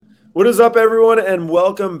What is up, everyone, and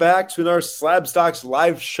welcome back to another Slab Stocks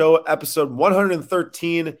live show, episode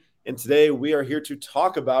 113. And today we are here to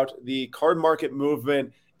talk about the card market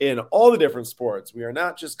movement in all the different sports. We are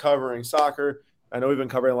not just covering soccer. I know we've been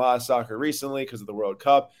covering a lot of soccer recently because of the World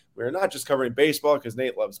Cup. We are not just covering baseball because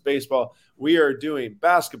Nate loves baseball. We are doing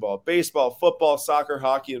basketball, baseball, football, soccer,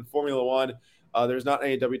 hockey, and Formula One. There's not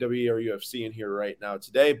any WWE or UFC in here right now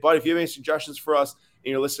today. But if you have any suggestions for us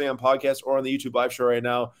and you're listening on podcast or on the YouTube live show right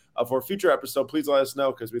now, for a future episode, please let us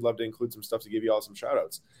know because we'd love to include some stuff to give you all some shout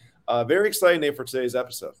outs. Very exciting day for today's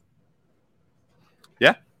episode.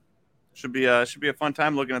 Yeah. Should be a fun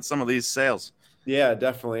time looking at some of these sales. Yeah,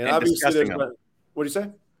 definitely. And obviously there's been, what do you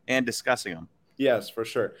say? And discussing them. Yes, for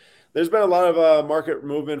sure. There's been a lot of market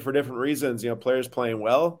movement for different reasons. Players playing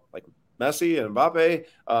well, like Messi and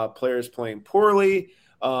Mbappe, players playing poorly.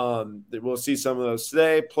 We'll see some of those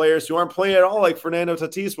today. Players who aren't playing at all, like Fernando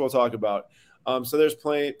Tatis, we'll talk about. So there's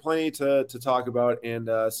plenty to talk about and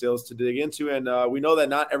sales to dig into. And we know that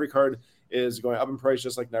not every card is going up in price,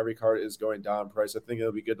 just like not every card is going down in price. I think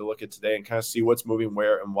it'll be good to look at today and kind of see what's moving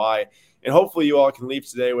where and why. And hopefully you all can leave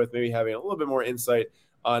today with maybe having a little bit more insight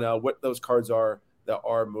on what those cards are that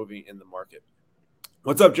are moving in the market.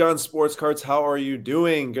 What's up, John Sports Cards? How are you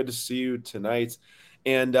doing? Good to see you tonight.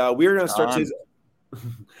 And we're going to start today's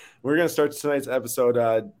We're going to start tonight's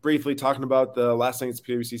episode briefly talking about the last night's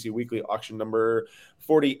PWCC Weekly Auction number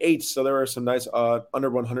 48. So there were some nice under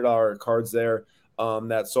 $100 cards there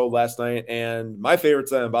that sold last night. And my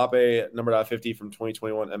favorite's Mbappe number 50 from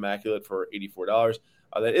 2021 Immaculate for $84.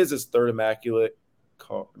 That is his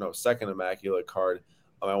second Immaculate card.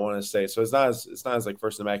 I want to say so. It's not as like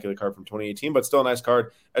first Immaculate card from 2018, but still a nice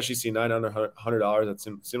card. SGC 9 under $100. That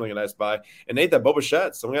seemed like a nice buy. And Nate, that Bo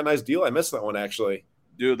Bichette, so we got a nice deal. I missed that one actually.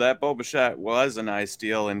 Dude, that Bo Bichette was a nice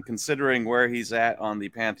deal, and considering where he's at on the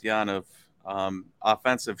pantheon of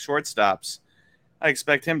offensive shortstops, I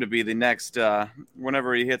expect him to be the next.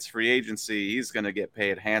 Whenever he hits free agency, he's going to get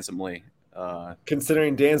paid handsomely.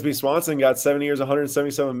 Considering Dansby Swanson got 7 years,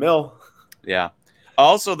 $177 million. Yeah.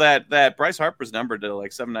 Also, that Bryce Harper's number to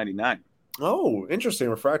like $799. Oh, interesting.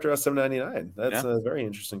 Refractor at $799. That's a very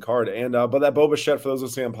interesting card. And but that Bo Bichette, for those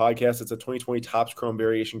listening on podcast, it's a 2020 Topps Chrome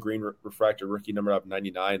Variation Green Refractor rookie number up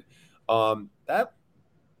 99. That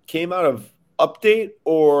came out of Update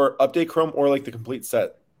Chrome or like the complete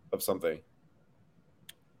set of something.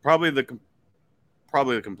 Probably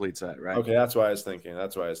the complete set, right? Okay, that's what I was thinking.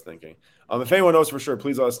 If anyone knows for sure,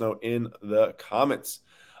 please let us know in the comments.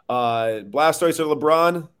 Blastoise or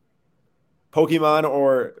LeBron, Pokemon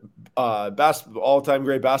or all-time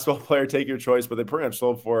great basketball player, take your choice, but they pretty much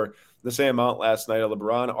sold for the same amount last night. A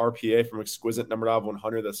LeBron RPA from Exquisite number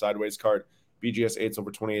 100, the sideways card, BGS 8 sold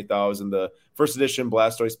for $28,000. The first edition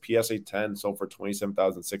Blastoise PSA 10 sold for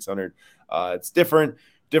 $27,600. It's different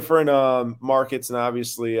markets and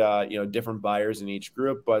obviously different buyers in each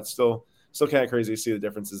group, but still kind of crazy to see the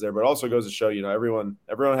differences there. But it also goes to show everyone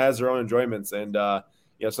has their own enjoyments and.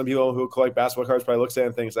 Some people who collect basketball cards probably look at it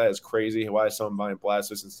and think that is crazy. Why is someone buying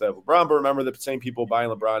Blastoise instead of LeBron? But remember, the same people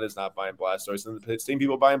buying LeBron is not buying Blastoise, and the same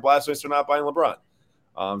people buying Blastoise are not buying LeBron.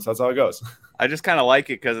 So that's how it goes. I just kind of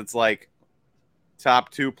like it because it's like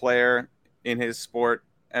top 2 player in his sport,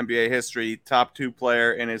 NBA history, top 2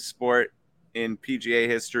 player in his sport in PGA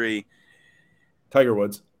history, Tiger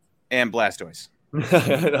Woods, and Blastoise.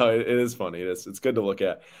 No, it is funny. It's good to look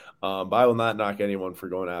at. But I will not knock anyone for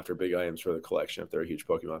going after big items for the collection if they're a huge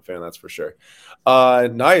Pokemon fan, that's for sure.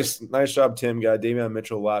 Nice job, Tim. Got Damian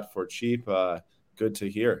Mitchell a lot for cheap. Good to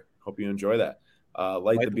hear. Hope you enjoy that.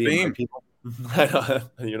 Light the beam, people.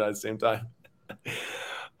 You're not at the same time.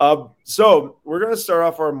 So we're going to start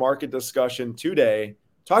off our market discussion today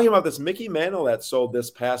talking about this Mickey Mantle that sold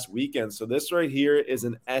this past weekend. So this right here is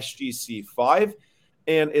an SGC 5,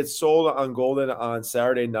 and it sold on Golden on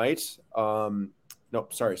Saturday night.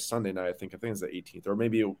 Sunday night. I think it's the 18th, or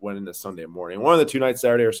maybe it went into Sunday morning. One of the 2 nights,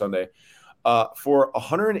 Saturday or Sunday, for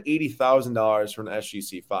 $180,000 for an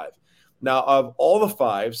SGC 5. Now, of all the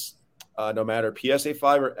 5s, no matter PSA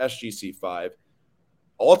 5 or SGC 5,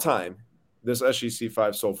 all time, this SGC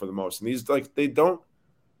 5 sold for the most. And these they don't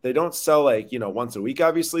sell once a week.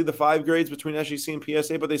 Obviously, the 5 grades between SGC and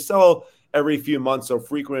PSA, but they sell every few months, so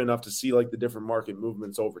frequent enough to see the different market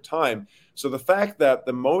movements over time. So the fact that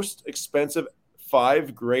the most expensive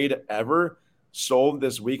 5 grade ever sold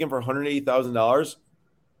this weekend for $180,000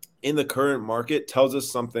 in the current market tells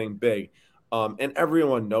us something big. And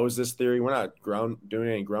everyone knows this theory. We're not doing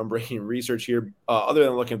any groundbreaking research here, other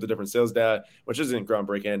than looking at the different sales data, which isn't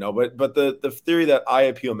groundbreaking, I know. But the theory that eye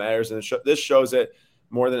appeal matters, and this shows it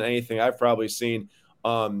more than anything I've probably seen.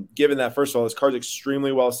 Given that, first of all, this card's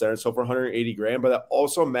extremely well centered, so for 180 grand, but that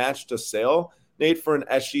also matched a sale, Nate, for an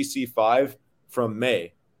SGC 5 from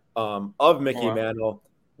May of Mickey Mantle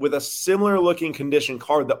with a similar looking condition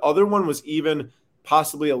card. The other one was even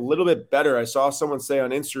possibly a little bit better. I saw someone say on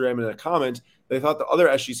Instagram in a comment they thought the other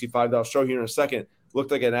SGC 5 that I'll show you in a second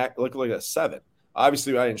looked like a 7.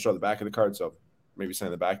 Obviously, I didn't show the back of the card, so maybe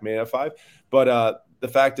saying the back may have 5. But the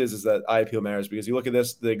fact is that eye appeal matters because you look at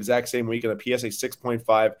this the exact same week in a PSA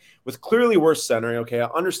 6.5 with clearly worse centering. Okay, I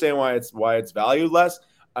understand why it's valued less.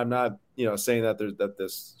 I'm not saying that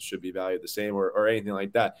this should be valued the same or anything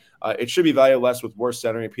like that. It should be valued less with worse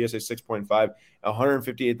centering. PSA 6.5,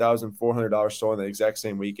 $158,400 sold in the exact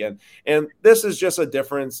same weekend, and this is just a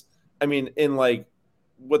difference. I mean, in like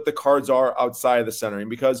what the cards are outside of the centering,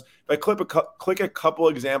 because if I click a couple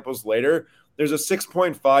examples later, there's a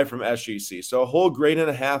 6.5 from SGC. So a whole grade and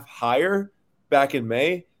a half higher back in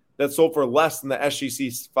May that sold for less than the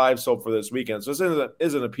SGC 5 sold for this weekend. So this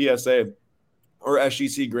isn't a PSA or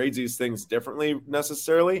SGC grades these things differently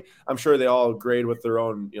necessarily. I'm sure they all grade with their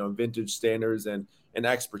own vintage standards and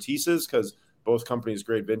expertises because both companies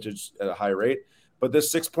grade vintage at a high rate. But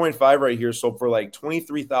this 6.5 right here sold for like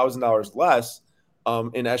 $23,000 less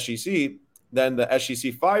in SGC than the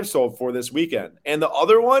SGC 5 sold for this weekend. And the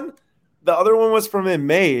other one was from in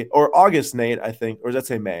May or August, Nate, I think. Or does that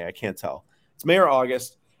say May? I can't tell. It's May or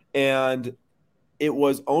August. And it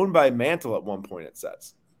was owned by Mantle at one point, it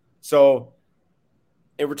says. So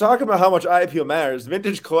if we're talking about how much eye appeal matters,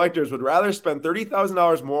 vintage collectors would rather spend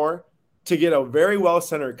 $30,000 more to get a very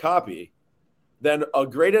well-centered copy than a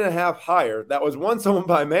grade and a half higher that was once owned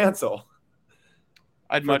by Mantle.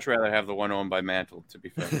 I'd much rather have the one owned by Mantle, to be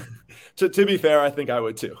fair. to be fair, I think I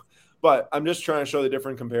would too. But I'm just trying to show the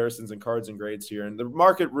different comparisons in cards and grades here. And the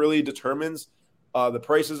market really determines the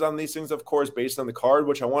prices on these things, of course, based on the card,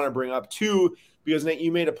 which I want to bring up too, because Nate,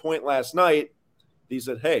 you made a point last night. You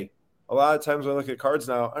said, hey, a lot of times when I look at cards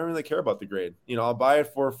now, I don't really care about the grade. I'll buy it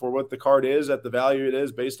for what the card is at the value it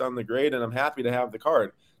is based on the grade, and I'm happy to have the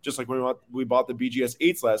card. Just like when we bought the BGS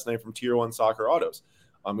 8s last night from Tier 1 Soccer Autos.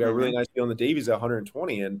 We got a really nice deal on the Davies at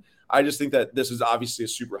 120, and I just think that this is obviously a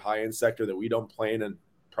super high-end sector that we don't play in, and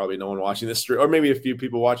probably no one watching this stream, or maybe a few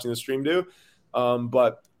people watching the stream do.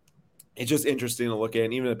 But it's just interesting to look at.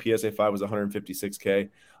 And even the PSA 5 was 156K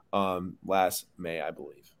last May, I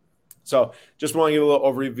believe. So just want to give a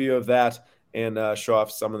little overview of that and show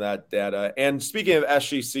off some of that data. And speaking of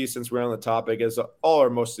SGC, since we're on the topic, as all or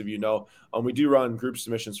most of you know, we do run group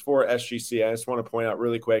submissions for SGC. I just want to point out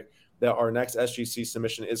really quick that our next SGC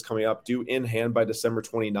submission is coming up, due in hand by December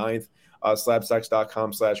 29th.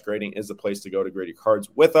 Slabstacks.com/grading is the place to go to grade your cards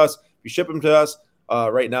with us. If you ship them to us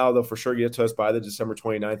right now, they'll for sure get to us by the December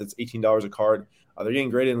 29th. It's $18 a card. They're getting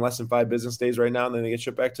graded in less than 5 business days right now, and then they get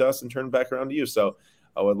shipped back to us and turned back around to you. So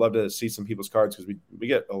I would love to see some people's cards because we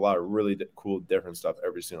get a lot of really cool, different stuff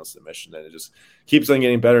every single submission, and it just keeps on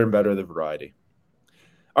getting better and better, the variety.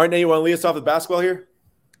 All right, Nate, you want to lead us off with basketball here?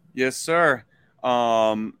 Yes, sir.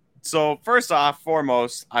 So first off,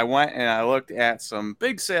 foremost, I went and I looked at some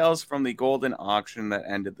big sales from the Golden auction that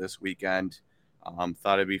ended this weekend.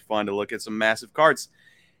 Thought it'd be fun to look at some massive cards.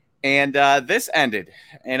 And this ended.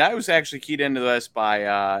 And I was actually keyed into this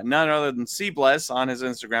by none other than C-Bless on his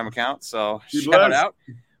Instagram account. So shout out.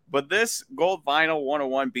 But this gold vinyl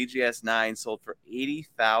 101 BGS 9 sold for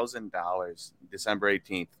 $80,000 December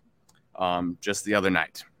 18th, just the other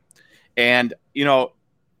night. And,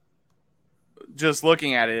 just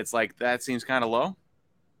looking at it, it's like that seems kind of low.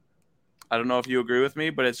 I don't know if you agree with me,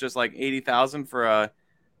 but it's just like 80,000 for a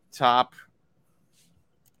top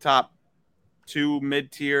 2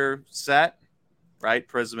 mid-tier set, right?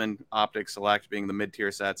 Prism and Optic Select being the mid-tier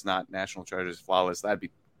sets, not National Treasures Flawless. That'd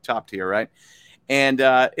be top tier, right? And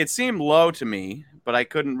it seemed low to me, but I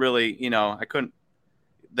couldn't really,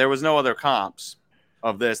 there was no other comps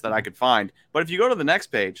of this that I could find. But if you go to the next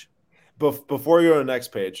page. Before you go to the next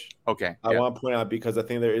page, okay, I want to point out, because I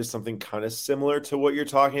think there is something kind of similar to what you're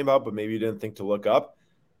talking about, but maybe you didn't think to look up.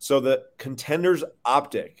 So the Contenders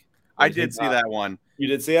Optic. I did see that one. You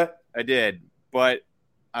did see it? I did, but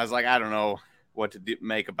I was like, I don't know what to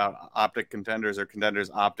make about Optic Contenders or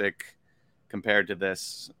Contenders Optic compared to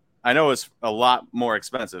this. I know it's a lot more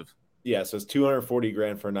expensive. Yeah, so it's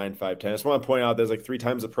 $240,000 for a 9.510. I just want to point out there's like 3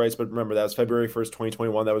 times the price, but remember that was February 1st,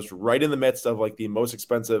 2021. That was right in the midst of like the most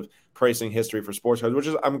expensive pricing history for sports cards, which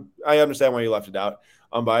is I understand why you left it out.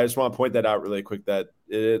 But I just want to point that out really quick that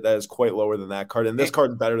that is quite lower than that card, and this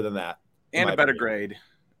card's better than that, and a better grade.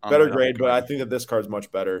 Better grade, but I think that this card's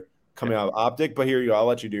much better coming out of Optic. But here you go, I'll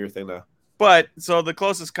let you do your thing now. But so the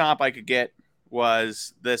closest comp I could get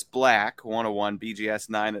was this black 101 BGS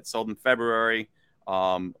 9 that sold in February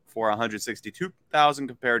for 162,000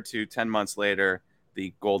 compared to 10 months later,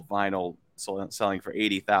 the gold vinyl selling for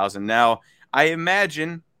 80,000. Now, I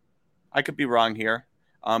imagine, I could be wrong here,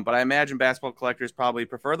 but I imagine basketball collectors probably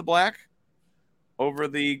prefer the black over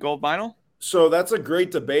the gold vinyl. So that's a great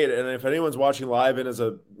debate, and if anyone's watching live and is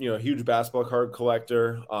a huge basketball card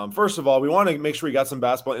collector, first of all, we want to make sure we got some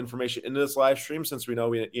basketball information into this live stream since we know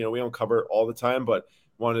we don't cover it all the time, but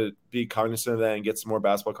want to be cognizant of that and get some more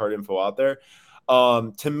basketball card info out there.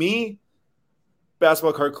 To me,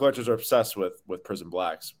 basketball card collectors are obsessed with Prism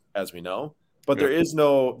Blacks, as we know, but there is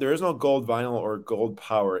no gold vinyl or gold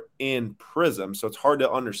power in Prism, so it's hard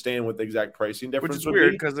to understand what the exact pricing difference Which is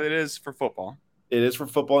weird because it is for football. It is for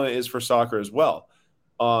football and it is for soccer as well.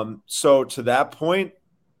 So to that point,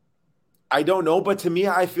 I don't know, but to me,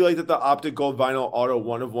 I feel like that the Optic Gold Vinyl Auto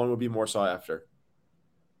 1 of 1 would be more sought after.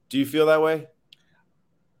 Do you feel that way?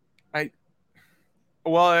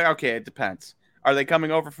 Well, okay, it depends. Are they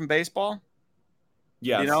coming over from baseball?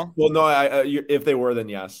 Yes. Well, no. If they were, then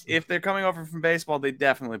yes. If they're coming over from baseball, they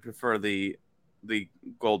definitely prefer the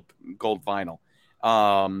gold vinyl.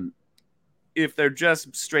 If they're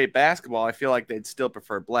just straight basketball, I feel like they'd still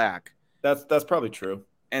prefer black. That's probably true.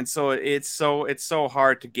 And so it's so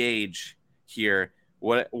hard to gauge here.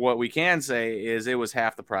 What we can say is it was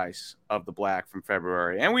half the price of the black from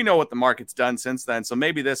February. And we know what the market's done since then. So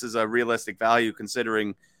maybe this is a realistic value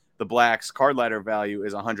considering the black's card letter value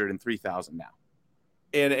is $103,000 now.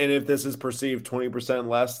 And if this is perceived 20%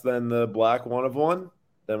 less than the black 1 of 1,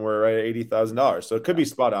 then we're right at $80,000. So it could be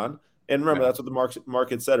spot on. And remember, that's what the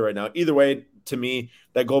market said right now. Either way, to me,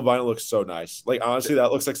 that gold vinyl looks so nice. Like, honestly,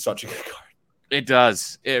 that looks like such a good card. It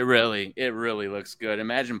does. It really looks good.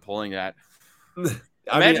 Imagine pulling that.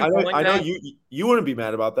 I know you wouldn't be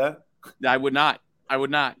mad about that. I would not.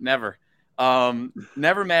 Never.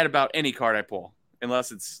 Never mad about any card I pull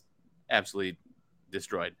unless it's absolutely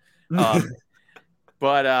destroyed. But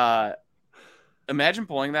imagine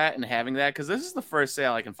pulling that and having that, because this is the first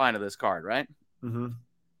sale I can find of this card, right? Mm-hmm.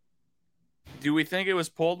 Do we think it was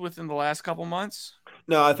pulled within the last couple months?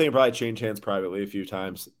 No, I think it probably changed hands privately a few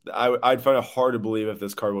times. I'd find it hard to believe if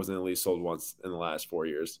this card wasn't at least sold once in the last 4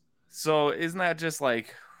 years. So isn't that just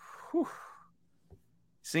like, whew,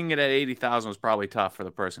 seeing it at 80,000 was probably tough for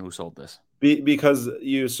the person who sold this? Because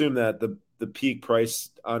you assume that the peak price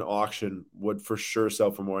on auction would for sure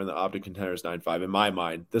sell for more than the Optic Contenders 9.5. In my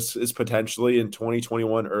mind, this is potentially in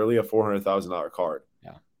 2021 early a $400,000 card.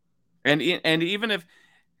 Yeah, and even if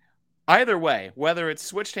either way, whether it's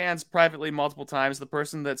switched hands privately multiple times, the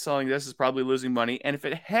person that's selling this is probably losing money. And if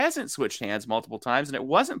it hasn't switched hands multiple times and it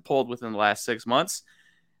wasn't pulled within the last 6 months,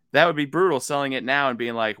 that would be brutal selling it now and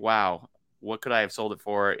being like, wow, what could I have sold it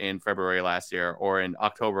for in February last year or in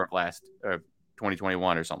October of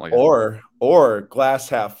 2021 or something like that? Or glass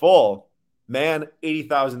half full, man,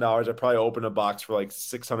 $80,000. I probably open a box for like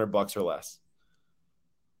 $600 or less.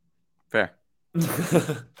 Fair.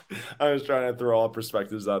 I was trying to throw all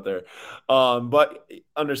perspectives out there, but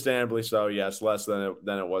understandably so. Yes, less than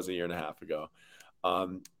it was a year and a half ago.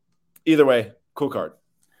 Either way, cool card.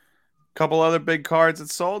 Couple other big cards that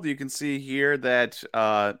sold. You can see here that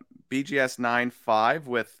BGS 9.5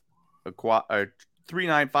 with three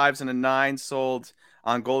 9.5s and a 9 sold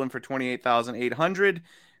on Golden for $28,800.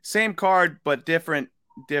 Same card, but different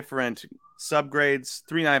subgrades.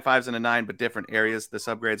 3 9.5s and a 9, but different areas the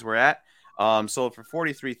subgrades were at. Sold for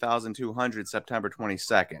 $43,200 September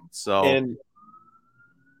 22nd. So, and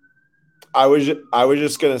I was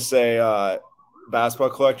just gonna say, basketball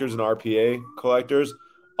collectors and RPA collectors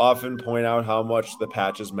often point out how much the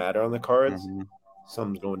patches matter on the cards. Mm-hmm.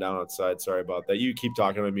 Something's going down outside. Sorry about that. You keep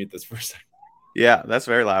talking. I'm gonna mute this for a second. Yeah, that's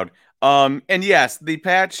very loud. And yes, the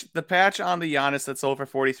patch on the Giannis that sold for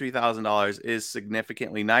 $43,000 is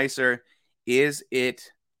significantly nicer. Is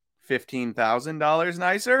it $15,000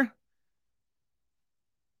 nicer?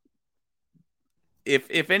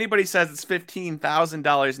 If anybody says it's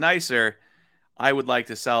 $15,000 nicer, I would like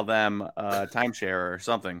to sell them a timeshare or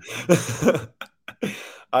something.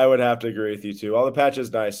 I would have to agree with you too. All the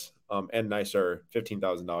patches nice and nicer.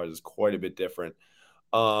 $15,000 is quite a bit different.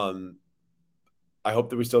 I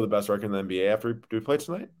hope that we still have the best record in the NBA after we play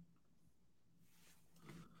tonight.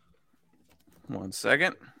 1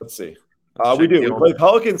 second. Let's see. We do. We play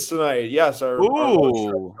Pelicans tonight. Yes.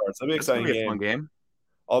 That'll be an exciting game. Fun game.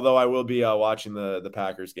 Although I will be watching the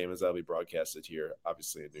Packers game as that'll be broadcasted here,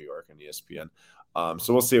 obviously in New York on ESPN.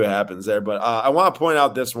 So we'll see what happens there. But I want to point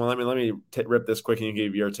out this one. Let me rip this quick and you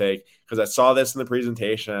give your take, because I saw this in the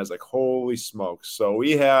presentation. I was like, holy smokes. So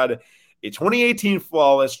we had a 2018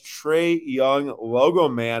 flawless Trae Young logo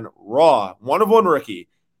man raw 1 of 1 rookie.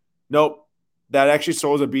 Nope. That actually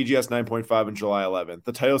sold as a BGS 9.5 on July 11th.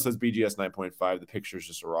 The title says BGS 9.5. The picture is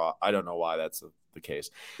just a raw. I don't know why that's the case.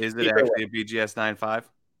 Is it Either actually way, a BGS 9.5?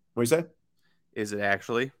 what do you say? Is it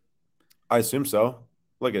actually? I assume so.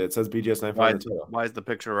 Look at it. It says BGS 9.5 in the title. Why is the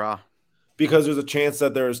picture raw? Because there's a chance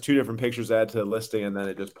that there's two different pictures added to the listing, and then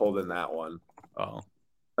it just pulled in that one. Oh.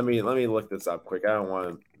 Let me look this up quick. I don't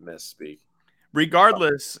want to misspeak.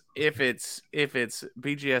 Regardless if it's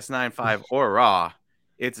BGS 9.5 or raw,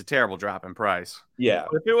 it's a terrible drop in price. Yeah.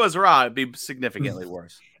 If it was raw, it'd be significantly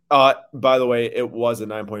worse. By the way, it was a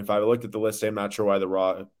 9.5. I looked at the listing. I'm not sure why the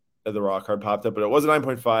raw card popped up, but it was a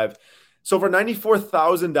 9.5. So for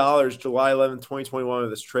 $94,000, July 11th, 2021, with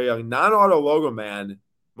this Trae Young non-auto logo man,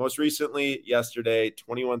 most recently yesterday,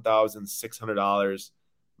 $21,600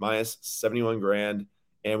 minus 71 grand.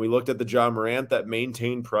 And we looked at the John Morant that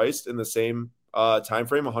maintained priced in the same time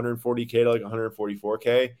frame, 140K to like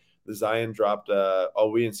 144K. The Zion dropped.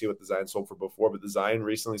 We didn't see what the Zion sold for before, but the Zion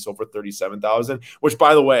recently sold for 37,000, which,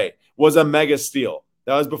 by the way, was a mega steal.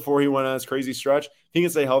 That was before he went on his crazy stretch. If he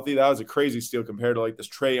can stay healthy, that was a crazy steal compared to like this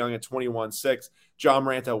Trae Young at 21.6, John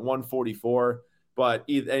Morant at 144. But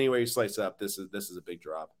anyway, you slice it up, this is a big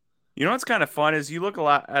drop. You know what's kind of fun is you look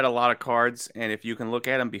at a lot of cards, and if you can look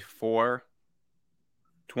at them before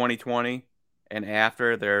 2020 and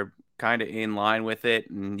after, they're kind of in line with it,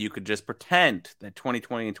 and you could just pretend that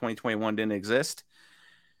 2020 and 2021 didn't exist.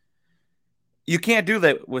 You can't do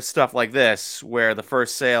that with stuff like this, where the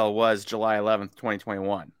first sale was July 11th,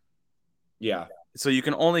 2021. Yeah. So you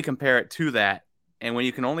can only compare it to that, and when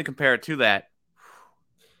you can only compare it to that,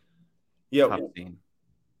 yeah.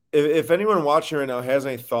 If anyone watching right now has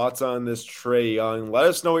any thoughts on this Trae Young, let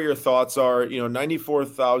us know what your thoughts are.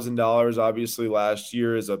 $94,000 obviously last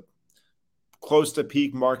year is a close to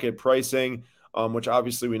peak market pricing, which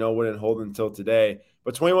obviously we know wouldn't hold until today.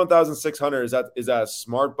 But 21,600, is that a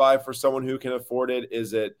smart buy for someone who can afford it?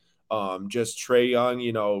 Is it just Trae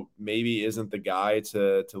Young? Maybe isn't the guy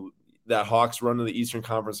to that Hawks run to the Eastern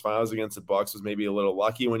Conference Finals against the Bucks was maybe a little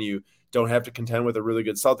lucky when you don't have to contend with a really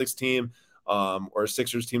good Celtics team. Or a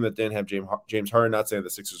Sixers team that didn't have James Harden. Not saying the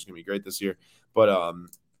Sixers are going to be great this year, but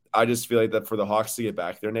I just feel like that for the Hawks to get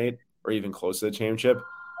back there, Nate, or even close to the championship,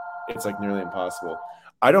 it's like nearly impossible.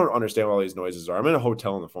 I don't understand what all these noises are. I'm in a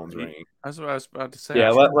hotel and the phone's ringing. That's what I was about to say. Yeah,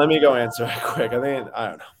 let me go answer it quick. I don't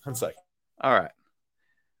know. One second. All right.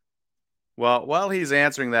 Well, while he's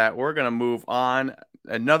answering that, we're going to move on.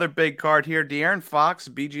 Another big card here, De'Aaron Fox,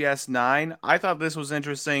 BGS 9. I thought this was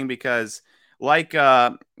interesting because like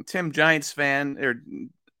Tim Giants fan, or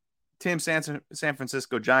Tim San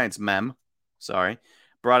Francisco Giants brought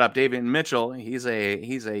up David Mitchell. He's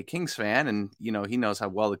a Kings fan, and he knows how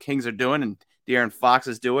well the Kings are doing, and De'Aaron Fox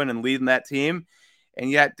is doing and leading that team.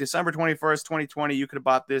 And yet, December 21st, 2020, you could have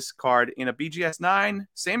bought this card in a BGS 9,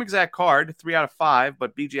 same exact card, 3 out of 5,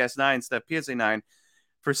 but BGS 9 instead of PSA 9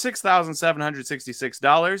 for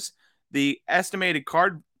 $6,766. The estimated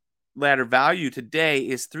card ladder value today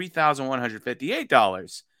is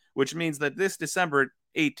 $3,158, which means that this December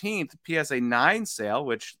 18th PSA 9 sale,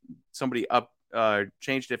 which somebody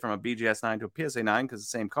changed it from a BGS 9 to a PSA 9 because the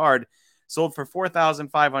same card, sold for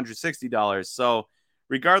 $4,560. So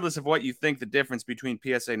regardless of what you think the difference between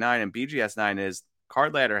PSA 9 and BGS 9 is,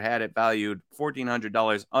 Card Ladder had it valued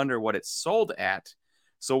 $1,400 under what it sold at.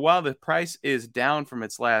 So while the price is down from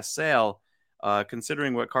its last sale,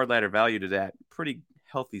 considering what Card Ladder valued it at, pretty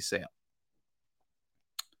healthy sale.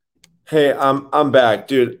 Hey, I'm back,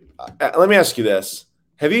 dude. Let me ask you this: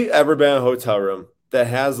 have you ever been in a hotel room that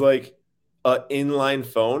has like an inline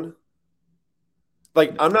phone?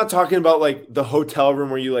 Like, I'm not talking about like the hotel room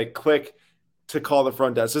where you like click to call the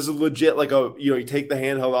front desk. This is legit like you take the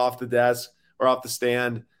handheld off the desk or off the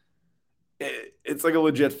stand. It's like a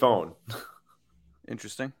legit phone.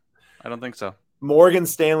 Interesting. I don't think so. Morgan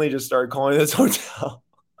Stanley just started calling this hotel.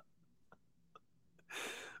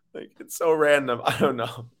 Like, it's so random. I don't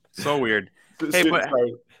know. So weird.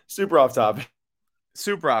 Super off topic.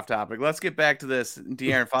 Super off topic. Let's get back to this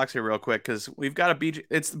De'Aaron Fox here real quick, because we've got a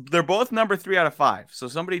they're both number 3 out of 5. So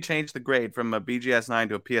somebody changed the grade from a BGS 9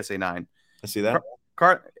 to a PSA 9. I see that.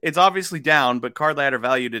 It's obviously down, but Card Ladder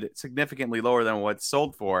valued it significantly lower than what it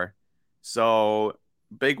sold for. So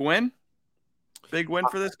big win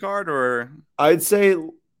for this card, or I'd say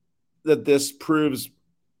that this proves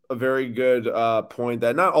a very good point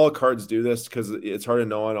that not all cards do this because it's hard to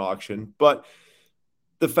know on auction, but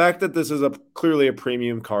the fact that this is clearly a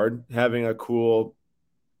premium card, having a cool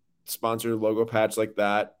sponsored logo patch like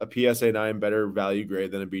that, a PSA 9 better value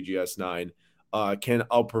grade than a BGS 9, can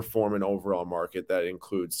outperform an overall market that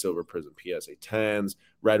includes Silver Prism PSA 10s,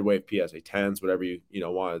 Red Wave PSA 10s, whatever you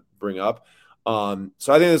want to bring up.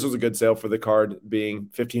 So I think this was a good sale for the card, being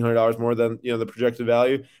 $1,500 more than the projected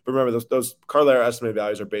value. But remember, those card layer estimated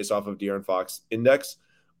values are based off of De'Aaron Fox index.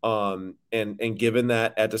 And given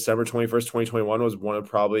that at December 21st, 2021 was one of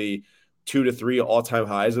probably 2 to 3 all-time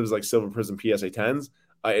highs, it was like Silver Prism PSA 10s.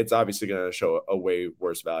 It's obviously going to show a way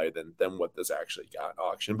worse value than what this actually got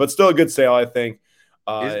auction, but still a good sale, I think,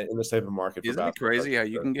 in this type of market. Isn't it crazy how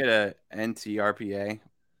you can get a NTRPA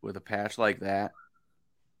with a patch like that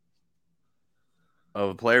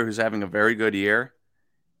of a player who's having a very good year,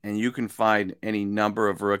 and you can find any number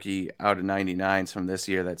of rookie out of 99s from this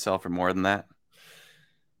year that sell for more than that?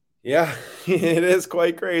 Yeah, it is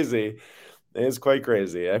quite crazy. It is quite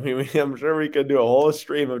crazy. I mean, I'm sure we could do a whole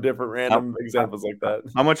stream of different random examples like that.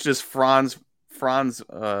 How much does Franz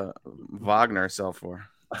Wagner sell for?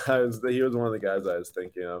 He was one of the guys I was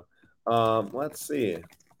thinking of. Let's see.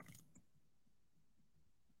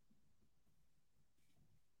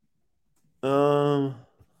 Give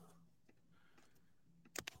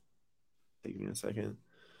me a second.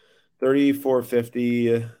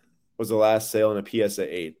 3450 was the last sale in a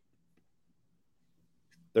PSA 8.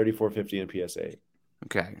 3450 in a PSA 8.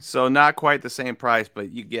 Okay, so not quite the same price, but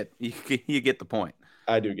you get the point.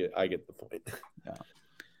 I get the point. Yeah.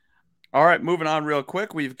 All right, moving on real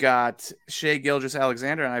quick. We've got Shai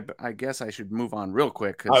Gilgeous-Alexander, and I guess I should move on real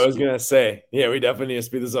quick. I was gonna say, yeah, we definitely need to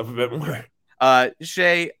speed this up a bit more.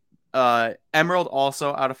 Shai, Emerald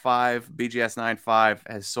also out of 5, BGS 9.5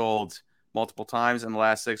 has sold multiple times in the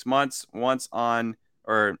last 6 months. Once on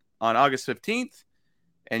August 15th.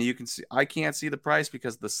 And you can see, I can't see the price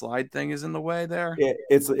because the slide thing is in the way there. Yeah,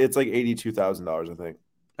 it's like $82,000, I think.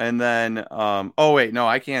 And then, oh wait, no,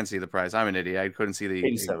 I can see the price. I'm an idiot. I couldn't see the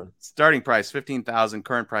 87 starting price, $15,000,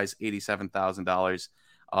 current price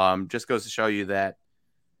 $87,000. Just goes to show you that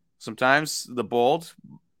sometimes the bold,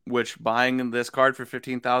 which buying this card for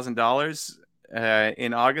 $15,000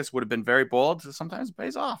 in August would have been very bold, sometimes it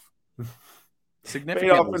pays off. Significantly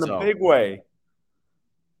paid off in a big way.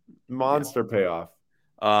 Monster payoff.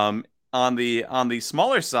 On the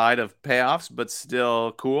smaller side of payoffs, but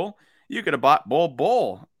still cool, you could have bought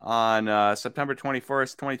Bull on September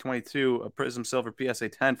 21st, 2022, a Prism Silver PSA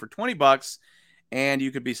 10 for $20, and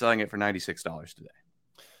you could be selling it for $96 today.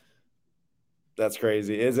 That's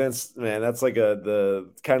crazy, isn't man? That's like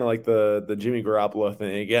the kind of like the Jimmy Garoppolo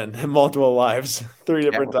thing again. Multiple lives, 3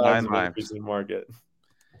 different times in the increasing market.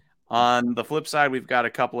 On the flip side, we've got a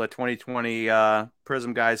couple of 2020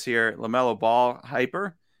 Prism guys here. LaMelo Ball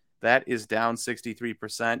Hyper, that is down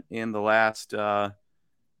 63% in the last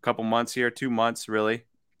couple months here, 2 months really.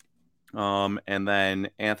 And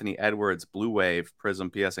then Anthony Edwards Blue Wave Prism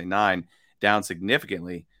PSA 9 down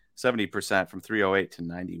significantly, 70% from 308 to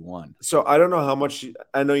 91. So I don't know how much.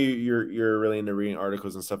 I know you're really into reading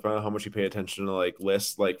articles and stuff. I don't know how much you pay attention to like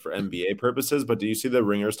lists like for NBA purposes. But do you see the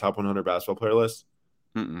Ringer's top 100 basketball player list?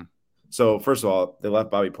 Mm-mm. So first of all, they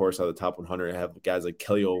left Bobby Portis out of the top 100 and have guys like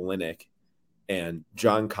Kelly Olynyk and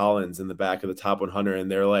John Collins in the back of the top 100,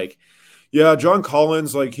 and they're like, yeah, John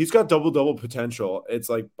Collins, like he's got double potential. It's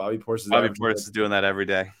like Bobby Portis is doing that every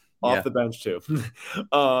day. Off the bench too.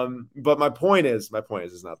 But my point is not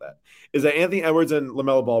that. Is that Anthony Edwards and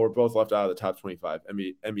LaMelo Ball were both left out of the top 25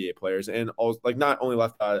 NBA players, and also, like not only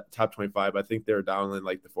left out of the top 25, I think they're down in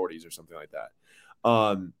like the 40s or something like that.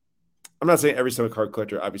 I'm not saying every single card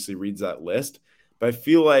collector obviously reads that list, but I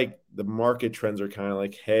feel like the market trends are kind of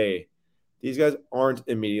like, hey, these guys aren't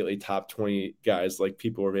immediately top 20 guys like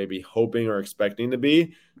people were maybe hoping or expecting to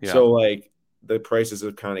be. Yeah. So like the prices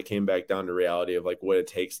have kind of came back down to reality of like what it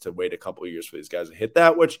takes to wait a couple of years for these guys to hit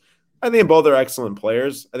that, which I think both are excellent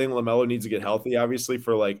players. I think LaMelo needs to get healthy, obviously,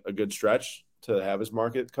 for like a good stretch to have his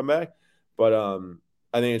market come back. But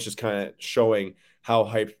I think it's just kind of showing how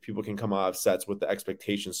hyped people can come out of sets with the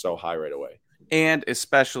expectations so high right away. And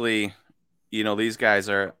especially, these guys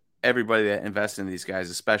are everybody that invests in these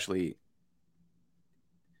guys, especially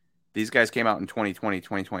these guys came out in 2020,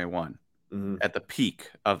 2021 at the peak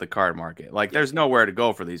of the card market. Like there's nowhere to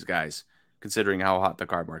go for these guys considering how hot the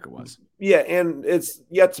card market was. Yeah. And it's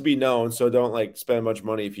yet to be known. So don't like spend much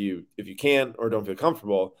money if you can't or don't feel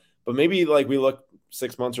comfortable, but maybe like we look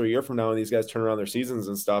 6 months or a year from now and these guys turn around their seasons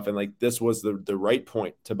and stuff. And like, this was the right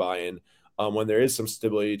point to buy in when there is some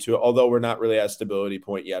stability to it, although we're not really at a stability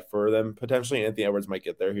point yet for them potentially. Anthony Edwards might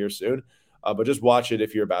get there here soon, but just watch it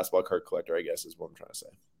if you're a basketball card collector, I guess is what I'm trying to say.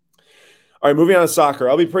 All right, moving on to soccer.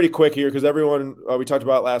 I'll be pretty quick here because everyone we talked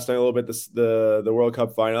about last night a little bit the World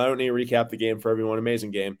Cup final. I don't need to recap the game for everyone. Amazing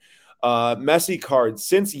game. Messi cards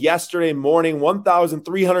since yesterday morning,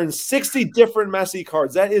 1,360 different Messi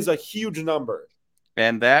cards. That is a huge number.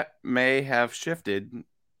 And that may have shifted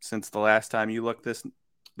since the last time you looked this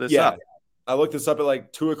up. I looked this up at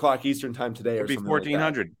like 2 o'clock Eastern time today Could or be something like that.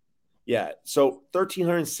 1,400. Yeah. So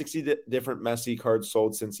 1,360 different Messi cards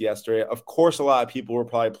sold since yesterday. Of course, a lot of people were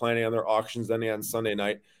probably planning on their auctions ending on Sunday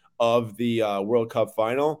night of the World Cup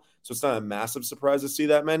final. So it's not a massive surprise to see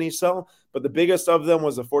that many sell. But the biggest of them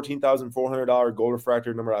was a $14,400 gold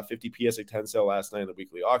refractor number 50 PSA 10 sale last night in the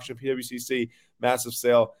weekly auction. PWCC, massive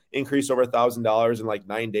sale, increased over $1,000 in like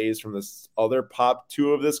 9 days from this other pop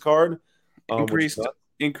two of this card. Increased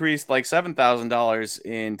like $7,000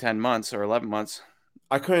 in 10 months or 11 months.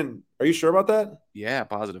 I couldn't. Are you sure about that? Yeah,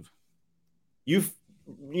 positive. You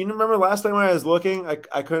remember last time when I was looking,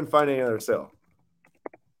 I couldn't find any other sale.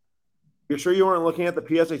 You're sure you weren't looking at the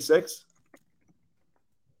PSA 6?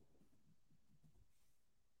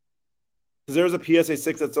 Because there was a PSA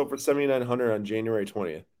 6 that sold for $7,900 on January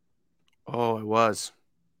 20th. Oh, it was.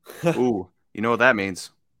 Ooh, you know what that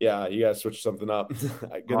means? Yeah, you gotta switch something up.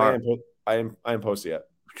 Good night. I am posted yet.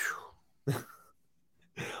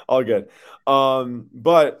 All good.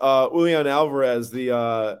 But Julian Alvarez,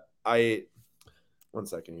 one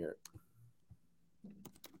second here.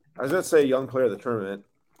 I was gonna say young player of the tournament.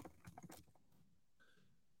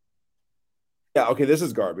 Yeah, okay, this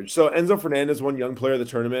is garbage. So Enzo Fernandez won young player of the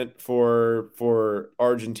tournament for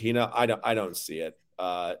Argentina. I don't see it.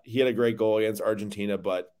 He had a great goal against Argentina,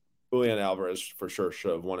 but Julian Alvarez for sure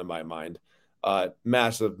should have won in my mind.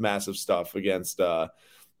 Massive stuff against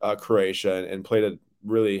Croatia and played a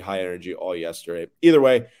really high energy all yesterday. Either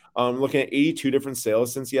way, looking at 82 different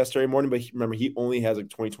sales since yesterday morning, but remember he only has like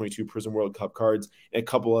 2022 Prism World Cup cards and a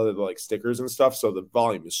couple other like stickers and stuff. So the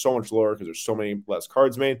volume is so much lower because there's so many less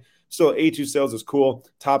cards made. Still, 82 sales is cool.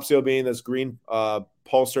 Top sale being this green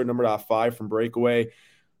Pulsar number 5 from Breakaway.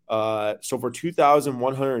 So for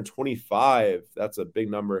 2,125, that's a big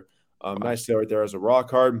number. Nice sale right there as a raw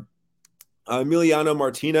card. Emiliano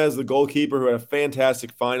Martinez, the goalkeeper, who had a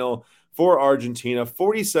fantastic final for Argentina,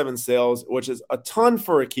 47 sales, which is a ton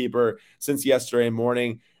for a keeper since yesterday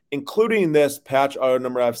morning, including this patch auto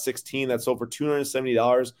number 16 that sold for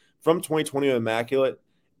 $270 from 2020 Immaculate.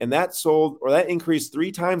 And that increased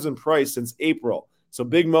 3 times in price since April. So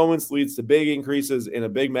big moments leads to big increases in a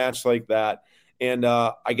big match like that. And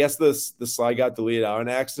I guess the slide got deleted out in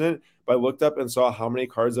accident, but I looked up and saw how many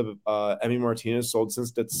cards of Emi Martinez sold since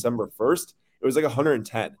December 1st. It was like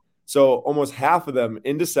 110. So almost half of them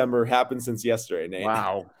in December happened since yesterday, Nate.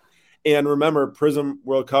 Wow. And remember, Prism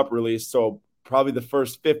World Cup release, so probably the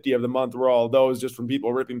first 50 of the month were all those just from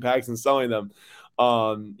people ripping packs and selling them,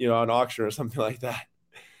 on auction or something like that.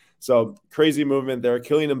 So crazy movement there.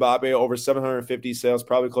 Kylian Mbappe over 750 sales,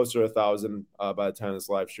 probably closer to 1,000 by the time this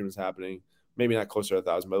live stream is happening. Maybe not closer to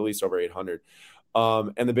 1,000, but at least over 800.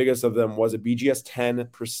 And the biggest of them was a BGS 10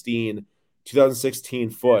 pristine 2016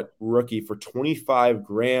 foot rookie for 25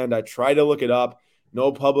 grand. I tried to look it up.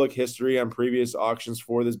 No public history on previous auctions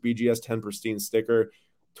for this BGS 10 pristine sticker.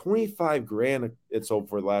 25 grand it sold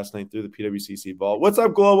for last night through the PWCC vault. What's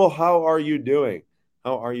up, Global? How are you doing?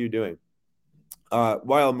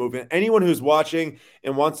 While moving, anyone who's watching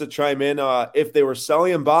and wants to chime in, if they were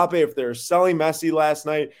selling Mbappe, if they were selling Messi last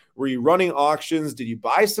night, were you running auctions? Did you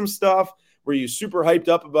buy some stuff? Were you super hyped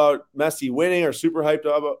up about Messi winning or super hyped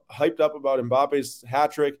up about Mbappe's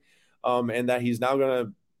hat trick, and that he's now going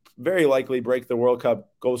to very likely break the World Cup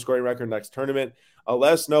goal scoring record next tournament?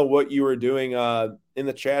 Let us know what you were doing in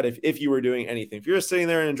the chat if you were doing anything. If you're just sitting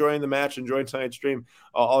there and enjoying the match, enjoying tonight's stream,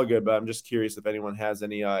 all good, but I'm just curious if anyone has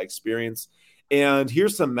any experience. And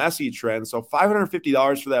here's some Messi trends. So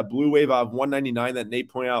 $550 for that blue wave of 199 that Nate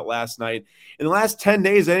pointed out last night. In the last 10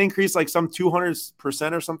 days, that increased like some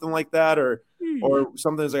 200% or something like that, or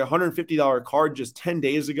something that's like $150 card just 10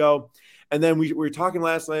 days ago. And then we were talking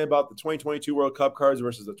last night about the 2022 World Cup cards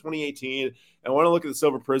versus the 2018. I want to look at the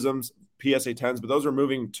Silver Prisms PSA 10s, but those are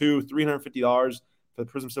moving to $350 for the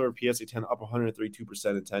Prism Silver PSA 10, up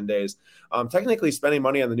 132% in 10 days. Technically, spending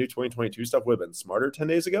money on the new 2022 stuff would have been smarter 10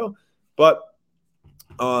 days ago, but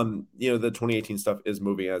the 2018 stuff is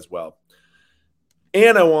moving as well.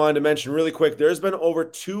 And I wanted to mention really quick, there's been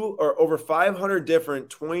over 500 different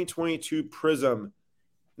 2022 Prism,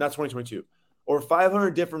 not 2022, or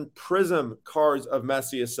 500 different Prism cards of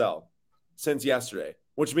Messi sell since yesterday,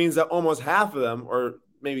 which means that almost half of them, or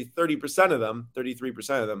maybe 30% of them,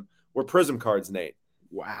 33% of them, were Prism cards, Nate.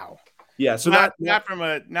 Wow. Yeah, so not from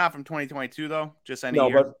 2022 though, just any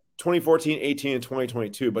year. But 2014, 18, and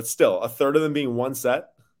 2022, but still a third of them being one set.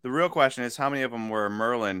 The real question is how many of them were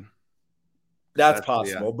Merlin? That's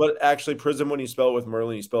possible, yeah. But actually Prism, when you spell it with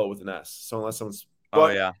Merlin, you spell it with an S. So unless someone's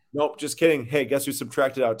nope, just kidding. Hey, guess who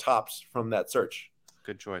subtracted out Tops from that search?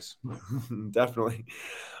 Good choice. Definitely.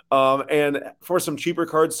 And for some cheaper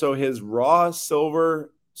cards, so his raw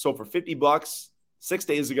silver sold for $50 6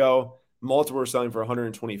 days ago. Multiple were selling for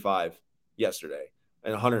 125 yesterday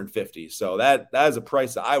and 150. So that is a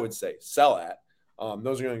price that I would say sell at.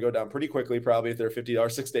 Those are going to go down pretty quickly, probably if they're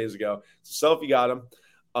 $50 6 days ago. So sell if you got them.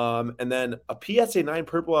 And then a PSA 9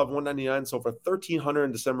 purple of 199 sold for $1,300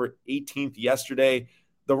 on December 18th yesterday.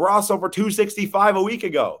 The raw sold for $265 a week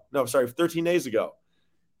ago. No, sorry, 13 days ago.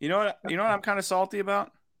 You know what I'm kind of salty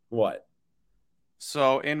about? What?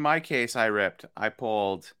 So in my case, I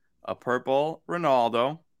pulled a purple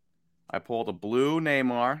Ronaldo, I pulled a blue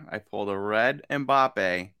Neymar, I pulled a red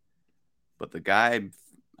Mbappe, but the guy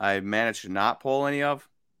I managed to not pull any of,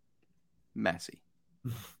 Messi.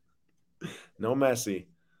 No Messi.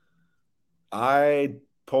 I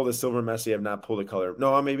pulled a silver Messi. I've not pulled a color.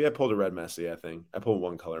 No, maybe I pulled a red Messi, I think. I pulled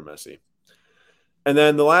one color Messi. And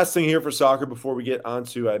then the last thing here for soccer before we get on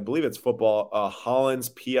to, I believe it's football, Holland's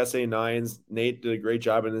PSA 9s. Nate did a great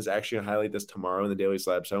job and is actually going to highlight this tomorrow in the Daily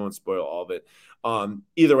Slab, so I won't spoil all of it.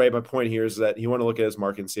 Either way, my point here is that you want to look at his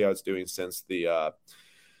market and see how it's doing since the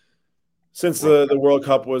World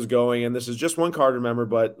Cup was going. And this is just one card, remember,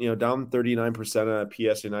 but, down 39% on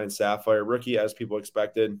a PSA 9 Sapphire rookie, as people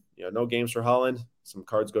expected. No games for Holland. Some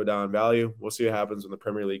cards go down in value. We'll see what happens when the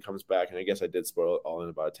Premier League comes back. And I guess I did spoil it all in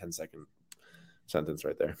about a 10-second sentence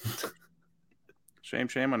right there. Shame.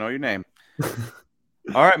 I know your name.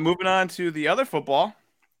 All right, moving on to the other football,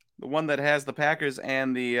 the one that has the Packers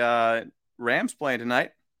and the Rams playing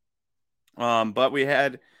tonight. But we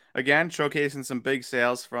had, again, showcasing some big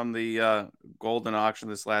sales from the Golden auction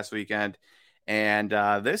this last weekend. And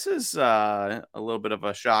this is a little bit of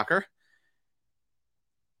a shocker.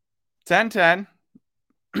 10-10,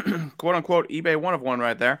 quote unquote, eBay 1 of 1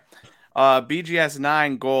 right there. BGS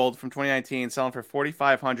 9 gold from 2019 selling for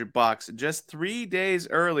 $4,500 just 3 days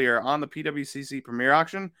earlier on the PWCC Premier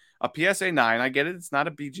auction. A PSA 9, I get it, it's not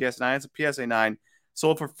a BGS 9, it's a PSA 9,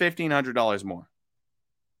 sold for $1,500 more.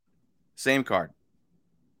 Same card,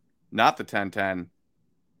 not the 10-10,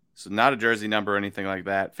 so not a jersey number or anything like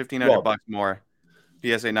that. $1,500 more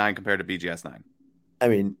PSA 9 compared to BGS 9. I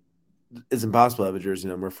mean, it's impossible to have a jersey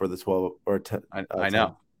number for the 12 or 10. I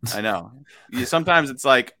know. Sometimes it's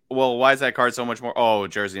like, well, why is that card so much more? Oh,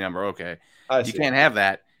 jersey number. Okay. You can't have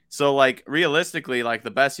that. So, like, realistically, like, the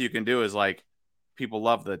best you can do is, like, people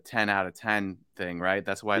love the 10 out of 10 thing, right?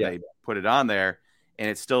 That's why they put it on there. And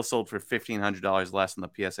it still sold for $1,500 less than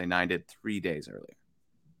the PSA 9 did 3 days earlier.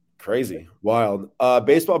 Crazy. Wild.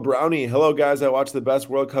 Baseball Brownie. Hello, guys. I watched the best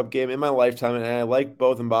World Cup game in my lifetime, and I like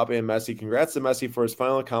both Mbappe and Messi. Congrats to Messi for his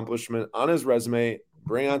final accomplishment on his resume.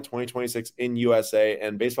 Bring on 2026 in USA.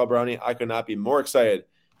 And Baseball Brownie, I could not be more excited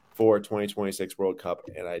for 2026 World Cup.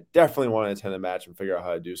 And I definitely want to attend a match and figure out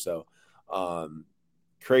how to do so.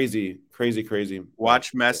 Crazy.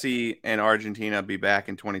 Watch Messi and Argentina be back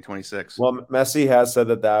in 2026. Well, Messi has said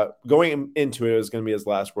that going into it was going to be his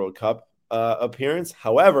last World Cup appearance.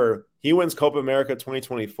 However, he wins Copa America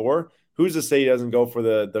 2024. Who's to say he doesn't go for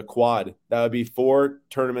the quad? That would be 4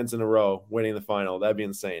 tournaments in a row winning the final. That'd be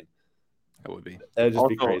insane. That would be. That'd just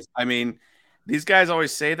be crazy. I mean, these guys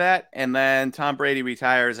always say that, and then Tom Brady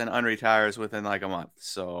retires and unretires within like a month.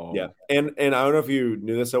 So yeah, and I don't know if you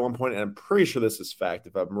knew this at one point, and I'm pretty sure this is fact.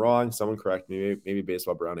 If I'm wrong, someone correct me. Maybe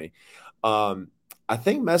Baseball Brownie. I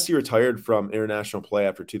think Messi retired from international play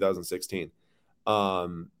after 2016,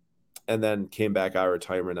 and then came back out of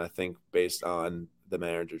retirement. I think based on the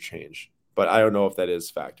manager change, but I don't know if that is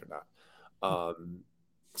fact or not.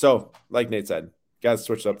 So, like Nate said. Guys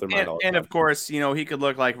switched up their mind all the time. And of course, he could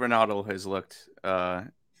look like Ronaldo has looked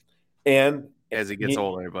and as he gets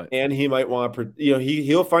older. And he might want to,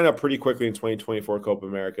 he'll find out pretty quickly in 2024 Copa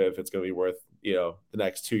America if it's going to be worth, the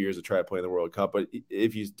next 2 years to try to play in the World Cup. But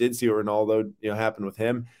if you did see what Ronaldo, happened with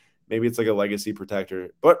him, maybe it's like a legacy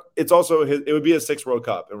protector. But it's also it would be a 6 World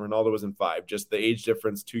Cup, and Ronaldo was in 5. Just the age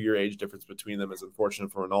difference, 2-year age difference between them is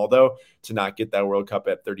unfortunate for Ronaldo to not get that World Cup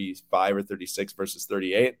at 35 or 36 versus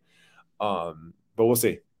 38. But we'll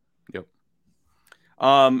see. Yep.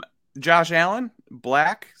 Josh Allen,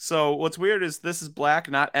 black. So what's weird is this is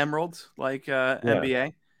black, not emerald, like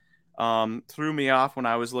NBA. Threw me off when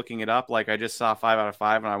I was looking it up. Like I just saw 5 out of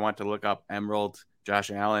 5, and I went to look up emerald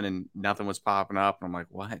Josh Allen, and nothing was popping up. And I'm like,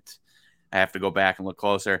 what? I have to go back and look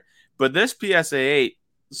closer. But this PSA 8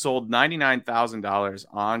 sold $99,000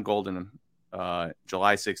 on Golden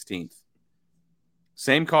July 16th.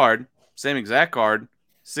 Same card, same exact card.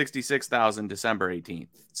 $66,000 December 18th.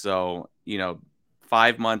 So,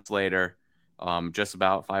 5 months later, just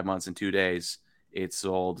about 5 months and 2 days, it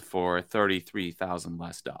sold for $33,000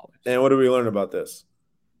 less dollars. And what do we learn about this?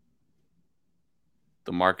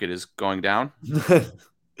 The market is going down.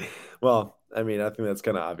 Well, I mean, I think that's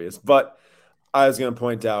kind of obvious, but I was going to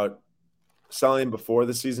point out selling before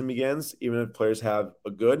the season begins, even if players have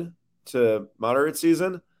a good to moderate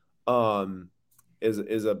season, um,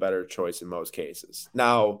 is a better choice in most cases.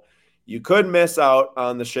 Now, you could miss out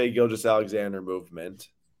on the Shea Gilgeous-Alexander movement.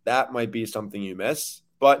 That might be something you miss,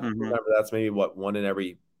 but Mm-hmm. remember that's maybe what, one in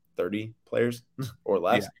every 30 players or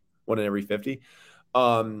less, Yeah. one in every 50.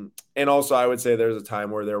 And also I would say there's a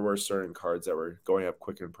time where there were certain cards that were going up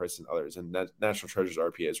quicker in price than others, and National Treasures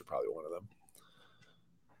RPAs are probably one of them.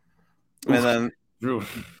 And then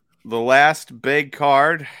Oof. the last big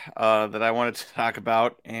card that I wanted to talk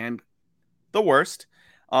about, and the worst,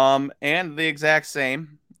 and the exact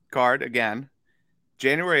same card again.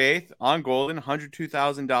 January 8th on Golden,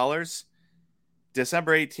 $102,000.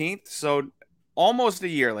 December 18th, so almost a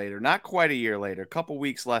year later, not quite a year later, a couple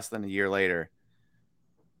weeks less than a year later,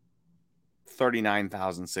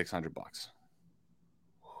 $39,600.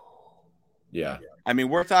 Yeah. I mean,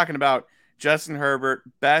 we're talking about Justin Herbert,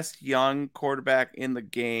 best young quarterback in the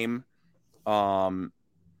game. Everyone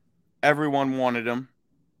wanted him,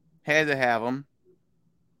 had to have him,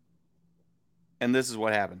 and this is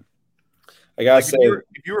what happened. I gotta Like say,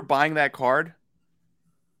 if you were buying that card,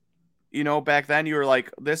 back then you were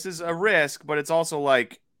like, this is a risk, but it's also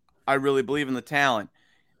like, I really believe in the talent.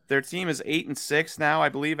 Their team is 8-6 now, I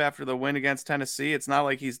believe, after the win against Tennessee. It's not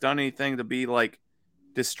like he's done anything to be like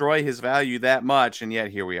destroy his value that much, and yet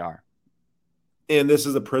here we are. and this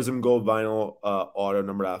is a Prism Gold Vinyl auto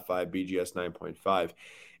numbered out 5 BGS 9.5.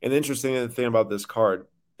 And the interesting thing about this card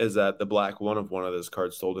is that the black one of this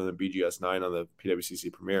card sold in the BGS 9 on the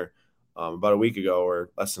PWCC Premier about a week ago or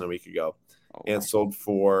less than a week ago, and sold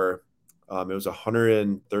for it was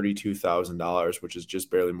 $132,000, which is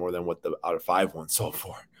just barely more than what the out of 5 one sold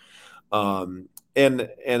for. And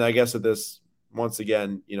I guess that this once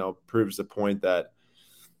again, proves the point that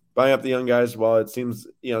buying up the young guys, while it seems,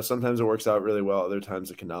 sometimes it works out really well, other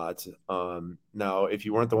times it cannot. Now, if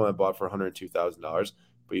you weren't the one that bought for $102,000,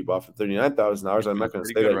 but you bought for $39,000, I'm not going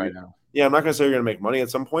to say that right now. Yeah, I'm not going to say you're going to make money at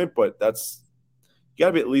some point, but you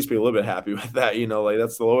got to at least be a little bit happy with that. Like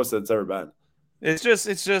that's the lowest that's ever been. It's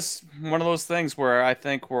just one of those things where I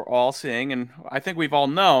think we're all seeing, and I think we've all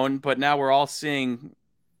known, but now we're all seeing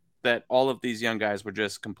that all of these young guys were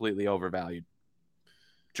just completely overvalued,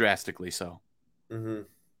 drastically so. Mm-hmm.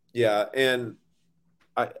 Yeah, and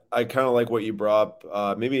I kind of like what you brought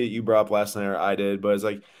up. Maybe you brought up last night or I did, but it's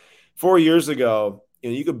like 4 years ago,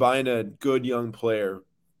 you could buy in a good young player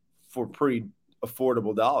for pretty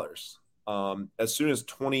affordable dollars. As soon as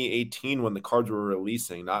 2018, when the cards were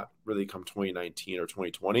releasing, not really come 2019 or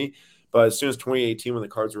 2020, but as soon as 2018, when the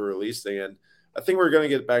cards were releasing, and I think we're going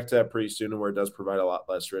to get back to that pretty soon, where it does provide a lot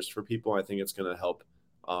less risk for people. I think it's going to help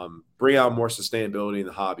bring out more sustainability in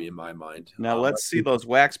the hobby, in my mind. Now let's see those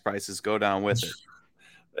wax prices go down with it.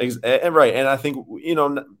 Right. And I think,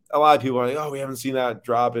 a lot of people are like, oh, we haven't seen that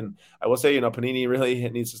drop. And I will say, Panini really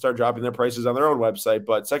needs to start dropping their prices on their own website,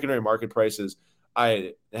 but secondary market prices,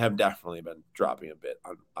 I have definitely been dropping a bit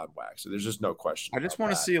on wax. So there's just no question. I just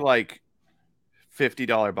want to see like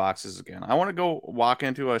 $50 boxes again. I want to go walk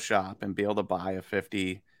into a shop and be able to buy a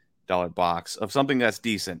 $50 box of something that's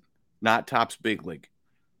decent, not Topps Big League.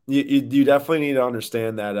 You definitely need to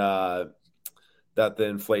understand that that the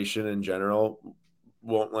inflation in general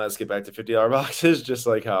won't let us get back to $50 boxes, just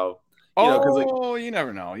like how you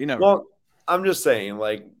never know. Well, I'm just saying,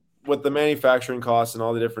 like, with the manufacturing costs and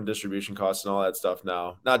all the different distribution costs and all that stuff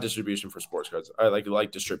now, not distribution for sports cards, I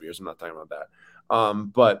like distributors. I'm not talking about that.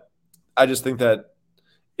 But I just think that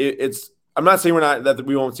I'm not saying that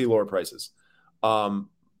we won't see lower prices.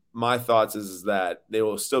 My thoughts is that they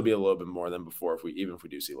will still be a little bit more than before if we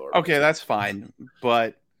do see lower. Okay, that's fine,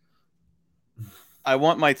 but I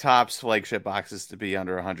want my Topps flagship boxes to be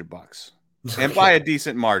under $100 and by a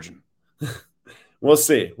decent margin. We'll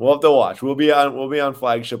see. We'll have to watch. We'll be on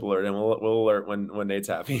flagship alert, and we'll alert when Nate's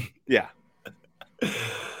happy. Yeah.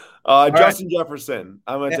 Justin Jefferson.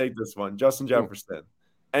 I'm gonna take this one. Justin Jefferson.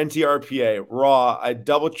 NTRPA raw. I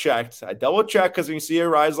double checked because when you see a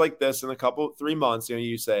rise like this in a 3 months,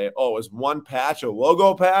 you say, oh, is one patch a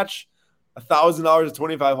logo patch? $1,000 to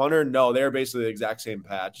 $2,500? No, they're basically the exact same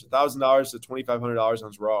patch. $1,000 to $2,500 on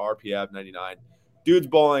his raw RPA 99. Dude's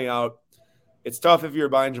bowling out. It's tough if you're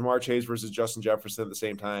buying Jamar Chase versus Justin Jefferson at the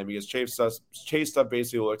same time, because Chase stuff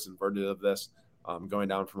basically looks inverted of this, going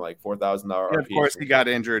down from like $4,000 RPA. Of course, he got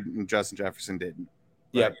injured and Justin Jefferson didn't.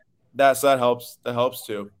 Yeah, that helps. That helps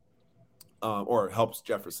too, or helps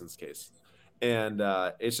Jefferson's case. And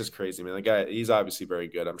it's just crazy, man. The guy, he's obviously very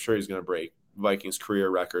good. I'm sure he's going to break Vikings career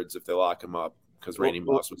records if they lock him up because Randy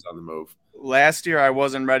Moss was on the move. Last year, I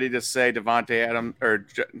wasn't ready to say Devontae Adams or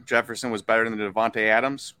Jefferson was better than Devontae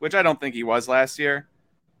Adams, which I don't think he was last year.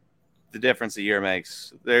 The difference a year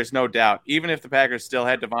makes. There's no doubt. Even if the Packers still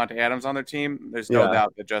had Devontae Adams on their team, there's no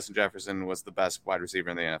doubt that Justin Jefferson was the best wide receiver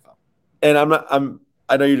in the NFL. And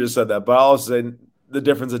I know you just said that, but I'll say the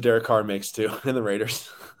difference that Derek Carr makes too in the Raiders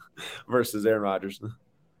versus Aaron Rodgers.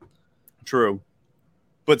 True.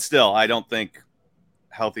 But still, I don't think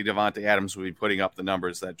healthy Devontae Adams would be putting up the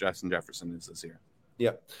numbers that Justin Jefferson is this year.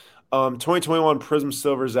 Yep. 2021 Prism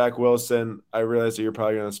Silver, Zach Wilson. I realize that you're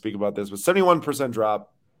probably going to speak about this, but 71%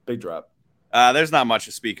 drop. Big drop. There's not much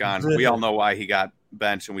to speak on. We all know why he got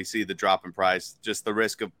benched, and we see the drop in price. Just the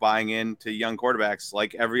risk of buying into young quarterbacks,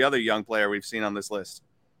 like every other young player we've seen on this list.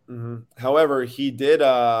 Mm-hmm. However, he did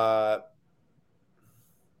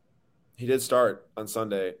start on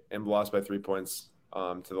Sunday and lost by 3 points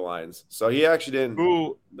to the Lions. So he actually didn't.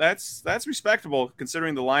 Ooh, that's respectable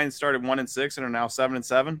considering the Lions started 1-6 and are now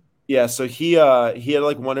 7-7. Yeah, so he had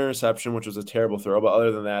like one interception, which was a terrible throw, but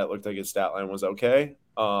other than that, it looked like his stat line was okay.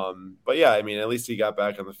 But yeah, I mean, at least he got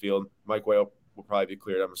back on the field. Mike White will probably be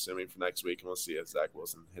cleared, I'm assuming, for next week, and we'll see if Zach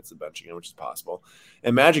Wilson hits the bench again, which is possible.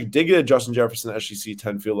 And Magic did get a Justin Jefferson SGC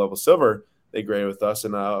 10 field level silver. They graded with us,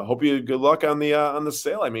 and hope you good luck on the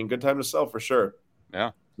sale. I mean, good time to sell for sure.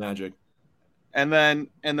 Yeah, Magic. And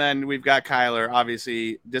then we've got Kyler.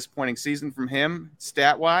 Obviously, disappointing season from him,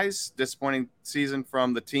 stat wise. Disappointing season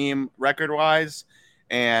from the team, record wise.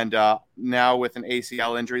 And now with an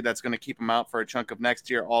ACL injury, that's going to keep him out for a chunk of next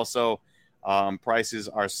year. Also, prices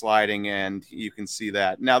are sliding, and you can see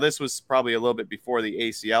that. Now, this was probably a little bit before the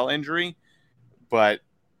ACL injury, but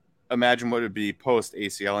imagine what it would be post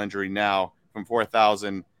ACL injury now from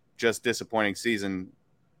 4,000, just disappointing season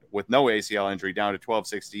with no ACL injury down to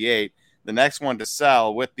 1,268. The next one to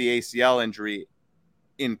sell with the ACL injury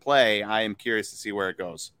in play, I am curious to see where it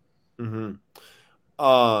goes. Mm-hmm.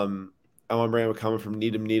 I want to bring up a comment from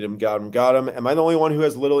Needham, got him. Am I the only one who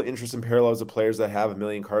has little interest in parallels of players that have a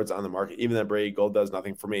million cards on the market? Even that Brady Gold does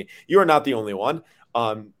nothing for me. You are not the only one.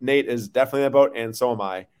 Nate is definitely that boat, and so am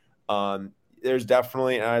I. There's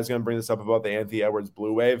definitely, and I was going to bring this up about the Anthony Edwards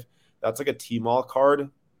Blue Wave. That's like a T-Mall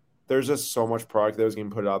card. There's just so much product that was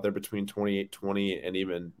getting put out there between 28-20 and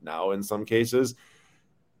even now in some cases.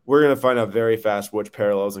 We're going to find out very fast which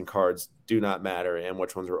parallels and cards do not matter and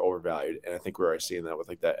which ones are overvalued. And I think we're already seeing that with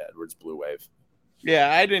like that Edwards Blue Wave.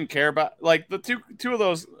 Yeah, I didn't care about like the two of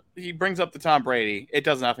those. He brings up the Tom Brady. It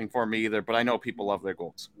does nothing for me either, but I know people love their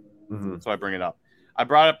goals. Mm-hmm. So I bring it up. I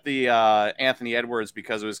brought up the Anthony Edwards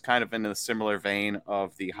because it was kind of in a similar vein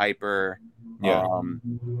of the hyper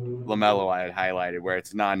LaMelo I had highlighted, where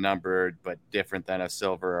it's non-numbered but different than a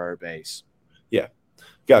silver or a base. Yeah,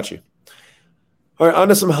 got you. All right, on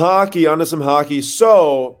to some hockey.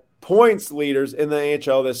 So, points leaders in the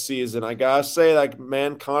NHL this season. I got to say, like,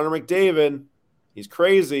 man, Connor McDavid, he's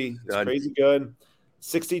crazy. He's crazy good.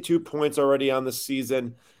 62 points already on the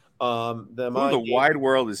season. The wide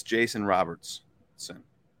world is Jason Robertson.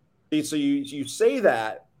 So you say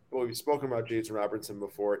that. Well, we've spoken about Jason Robertson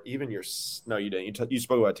before. Even you didn't. You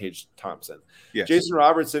spoke about Tage Thompson. Yes. Jason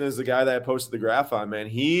Robertson is the guy that I posted the graph on, man.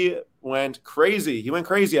 He went crazy. I think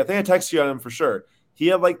I texted you on him for sure. He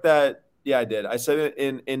had like that. Yeah, I did. I said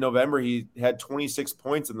it in November. He had 26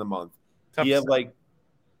 points in the month. He had like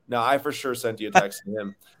 – no, I for sure sent you a text to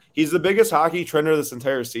him. He's the biggest hockey trender this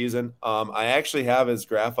entire season. I actually have his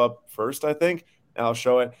graph up first, I think, and I'll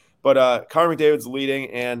show it. But Connor McDavid's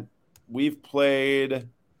leading, and we've played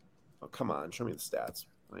 – oh, come on. Show me the stats.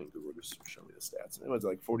 I think Google just show me the stats. It was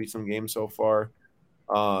like 40-some games so far.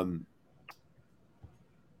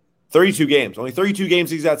 32 games. Only 32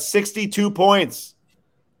 games. He's got 62 points.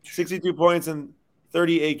 62 points in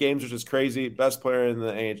 38 games, which is crazy. Best player in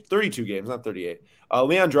the age. 32 games, not 38.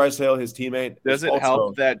 Leon Draisaitl, his teammate. Does it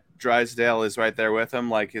help that Drysdale is right there with him?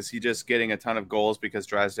 Like, is he just getting a ton of goals because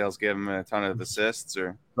Drysdale's giving him a ton of assists?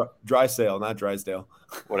 Or Draisaitl, not Drysdale.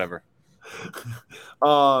 Whatever.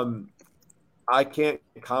 I can't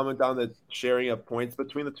comment on the sharing of points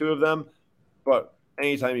between the two of them, but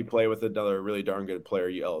anytime you play with another really darn good player,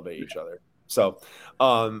 you elevate each other. So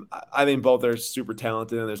I think both are super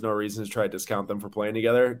talented, and there's no reason to try to discount them for playing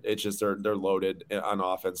together. It's just they're loaded on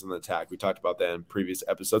offense and attack. We talked about that in previous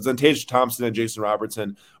episodes. And Tage Thompson and Jason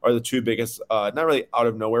Robertson are the two biggest, not really out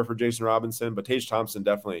of nowhere for Jason Robinson, but Tage Thompson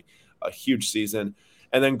definitely a huge season.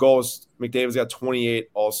 And then goals, McDavid's got 28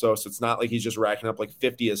 also, so it's not like he's just racking up like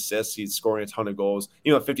 50 assists. He's scoring a ton of goals.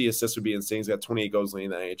 50 assists would be insane. He's got 28 goals leading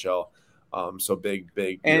the NHL. So big.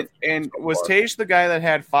 And was Tage the guy that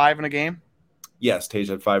had 5 in a game? Yes, Tage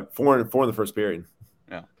had 4 in the first period.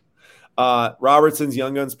 Yeah. Robertson's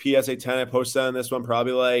Young Guns PSA 10. I posted on this one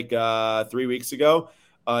probably like 3 weeks ago.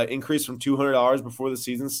 Increased from $200 before the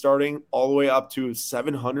season starting all the way up to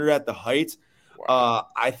 $700 at the height. Wow.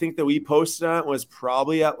 I think that we posted on it was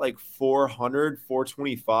probably at like 400,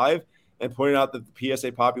 425, and pointed out that the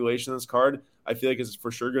PSA population of this card, I feel like is for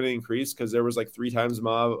sure going to increase because there was like 3 times the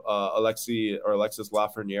amount of Alexis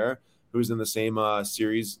Lafreniere, who's in the same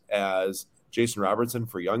series as Jason Robertson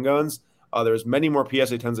for Young Guns. There's many more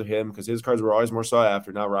PSA 10s of him because his cards were always more sought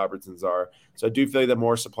after. Now Robertson's are. So I do feel like that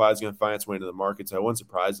more supply is going to find its way into the market. So I wasn't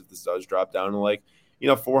surprised if this does drop down to like,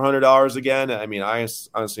 $400 again. I mean, I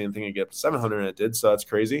honestly didn't think it'd get up to $700, and it did. So that's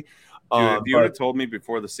crazy. Dude, if you would have told me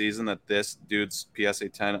before the season that this dude's PSA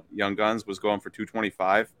 10 Young Guns was going for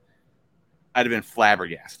 $225, I'd have been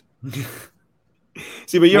flabbergasted.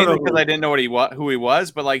 See, but you mainly don't know because I didn't know who he was.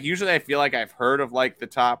 But like usually, I feel like I've heard of like the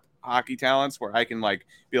top hockey talents where I can like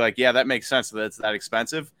be like, yeah, that makes sense that it's that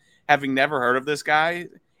expensive. Having never heard of this guy,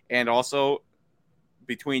 and also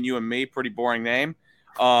between you and me, pretty boring name.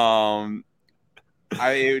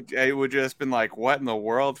 It would just been like, what in the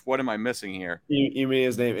world? What am I missing here? You mean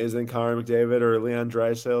his name isn't Connor McDavid or Leon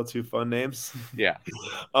Draisaitl, 2 fun names? Yeah.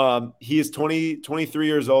 He is 23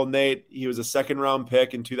 years old, Nate. He was a second-round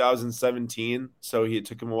pick in 2017, so it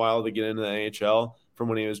took him a while to get into the NHL from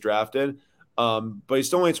when he was drafted. But he's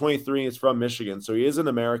still only 23, and he's from Michigan, so he is an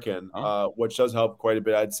American, which does help quite a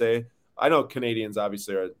bit, I'd say. I know Canadians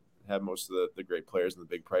obviously have most of the great players and the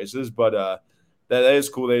big prices, but that is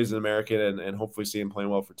cool that he's an American and hopefully see him playing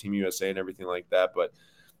well for Team USA and everything like that. But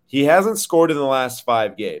he hasn't scored in the last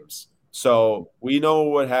 5 games. So we know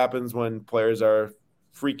what happens when players are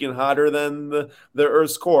freaking hotter than the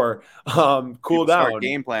Earth's core. Cool down. Start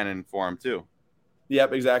game planning for him too.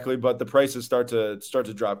 Yep, exactly. But the prices start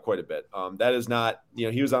to drop quite a bit. That is not,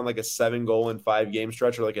 he was on like a 7 goal in 5 game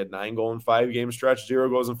stretch or like a 9 goal in 5 game stretch. 0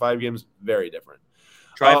 goals in 5 games, very different.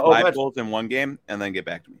 Try 5 goals in 1 game and then get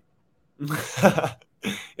back to me. Yeah,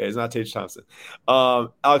 he's not Tage Thompson.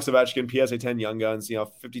 Alex Ovechkin, PSA 10 Young Guns,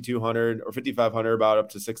 5,200 or 5,500, about up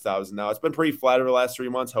to 6,000 now. It's been pretty flat over the last 3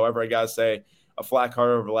 months. However, I gotta say, a flat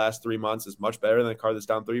card over the last 3 months is much better than a card that's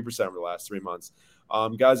down 30% over the last 3 months.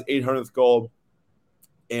 Guy's 800th goal,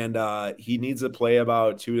 and he needs to play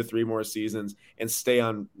about 2 to 3 more seasons and stay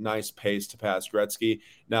on nice pace to pass Gretzky.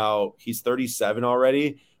 Now he's 37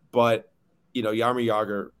 already, but Jaromir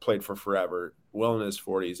Jagr played for forever. Well in his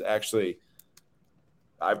 40s. Actually,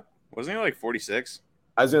 wasn't he like 46?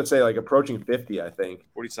 I was gonna say like approaching 50, I think.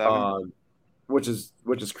 47. Which is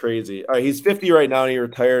crazy. All right, he's 50 right now, and he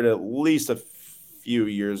retired at least a few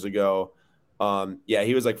years ago. Yeah,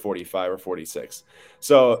 he was like 45 or 46.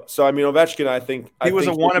 So I mean, Ovechkin, I think he was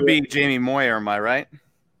a wannabe Jamie Moyer. Am I right?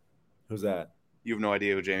 Who's that? You have no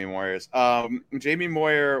idea who Jamie Moyer is. Jamie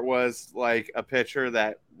Moyer was like a pitcher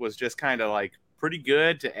that was just kind of like pretty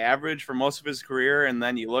good to average for most of his career, and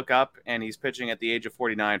then you look up and he's pitching at the age of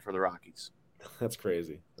 49 for the Rockies. That's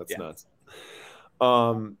crazy. That's nuts.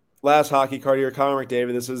 Last hockey card here, Connor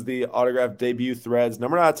McDavid. This is the autographed debut Threads,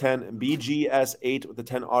 number out of 10, BGS 8 with the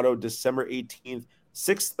 10 auto, December 18th,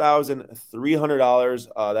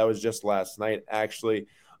 $6,300. That was just last night, actually.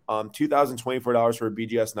 $2,024 for a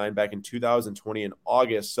BGS 9 back in 2020 in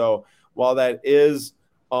August. So while that is,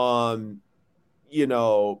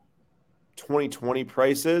 2020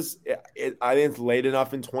 prices, I think it's late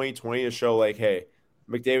enough in 2020 to show like, hey,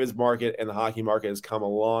 McDavid's market and the hockey market has come a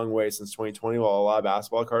long way since 2020, while a lot of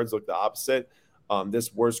basketball cards look the opposite.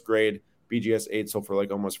 This worst grade BGS 8 sold for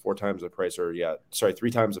like almost 4 times the price,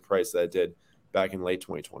 3 times the price that it did back in late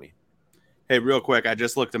 2020. Hey, real quick, I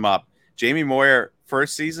just looked him up. Jamie Moyer,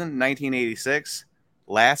 first season, 1986.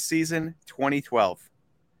 Last season, 2012.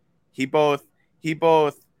 He both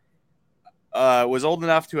was old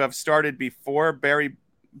enough to have started before Barry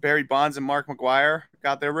Bonds and Mark McGwire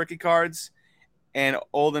got their rookie cards, and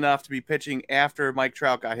old enough to be pitching after Mike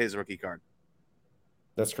Trout got his rookie card.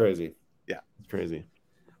 That's crazy. Yeah. It's crazy.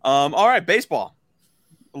 All right, baseball.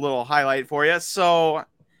 A little highlight for you. So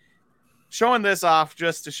showing this off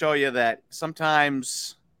just to show you that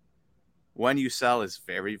sometimes when you sell is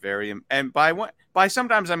very, very, and by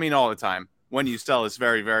sometimes I mean all the time, when you sell is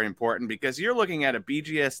very, very important, because you're looking at a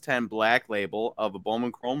BGS 10 black label of a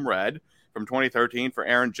Bowman Chrome Red from 2013 for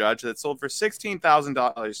Aaron Judge that sold for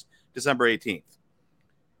 $16,000 December 18th.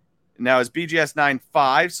 Now, his BGS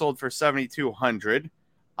 9.5 sold for $7,200.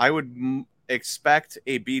 I would expect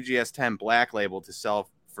a BGS 10 black label to sell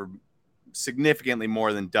for significantly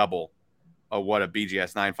more than double of what a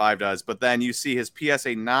BGS 9.5 does. But then you see his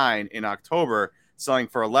PSA 9 in October selling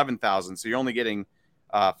for $11,000. So you're only getting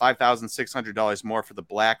 $5,600 more for the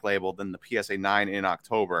black label than the PSA 9 in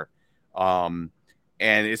October.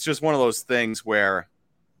 And it's just one of those things where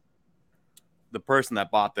the person that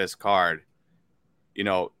bought this card, you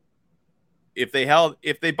know, if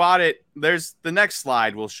they bought it, there's the next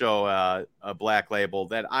slide will show a black label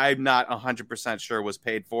that I'm not 100% sure was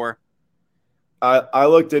paid for. I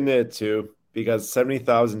looked into it too because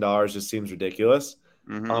 $70,000 just seems ridiculous.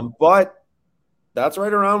 Mm-hmm. But that's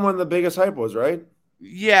right around when the biggest hype was, right?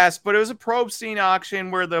 Yes, but it was a Probstein auction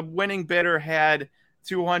where the winning bidder had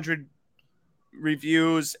 200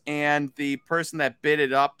 reviews, and the person that bid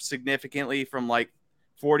it up significantly from like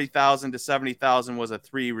 40,000 to 70,000 was a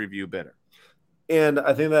 3 review bidder. And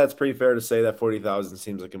I think that's pretty fair to say that 40,000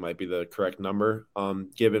 seems like it might be the correct number,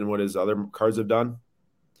 given what his other cards have done.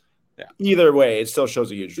 Yeah. Either way, it still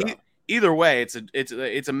shows a huge drop. Either way,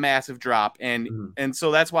 it's a massive drop, and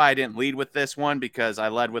so that's why I didn't lead with this one, because I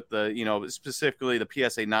led with the, you know, specifically the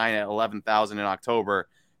PSA 9 at 11,000 in October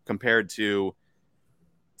compared to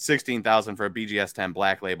 16,000 for a BGS 10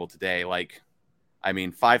 black label today. Like, I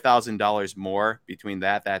mean, $5,000 more between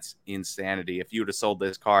that. That's insanity. If you would have sold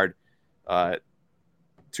this card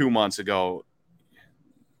 2 months ago,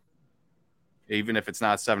 even if it's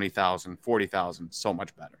not 70,000, 40,000, so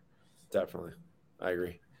much better. Definitely. I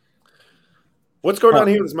agree. What's going on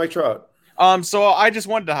here with Mike Trout? So I just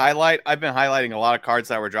wanted to highlight, I've been highlighting a lot of cards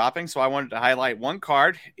that were dropping. So I wanted to highlight one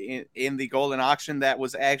card in the golden auction that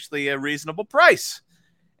was actually a reasonable price.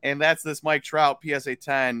 And that's this Mike Trout PSA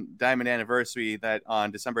 10 Diamond Anniversary that on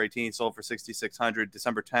December 18th sold for $6,600,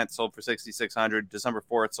 December 10th sold for $6,600, December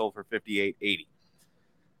 4th sold for $5,880.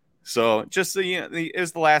 So just it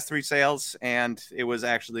was the last 3 sales, and it was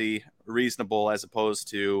actually reasonable as opposed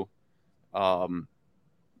to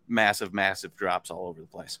massive drops all over the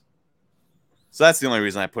place. So that's the only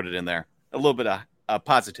reason I put it in there. A little bit of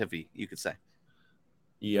positivity, you could say.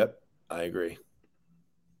 Yep, I agree.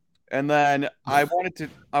 And then I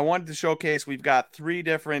wanted to showcase, we've got 3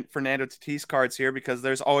 different Fernando Tatis cards here, because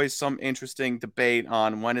there's always some interesting debate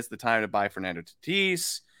on when is the time to buy Fernando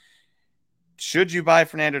Tatis. Should you buy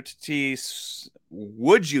Fernando Tatis?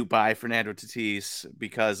 Would you buy Fernando Tatis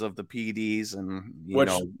because of the PDs and you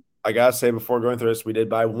know? I gotta say, before going through this, we did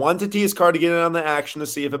buy one Tatis card to get in on the action to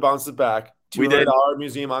see if it bounces back. $200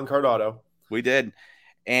 Museum on Card Auto. We did.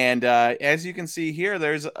 And as you can see here,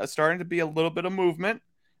 there's starting to be a little bit of movement.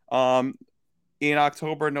 In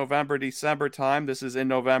October, November, December time. This is in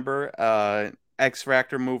November. X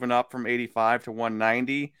Factor moving up from 85 to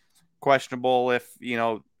 190. Questionable if, you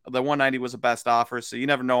know, the 190 was the best offer, so you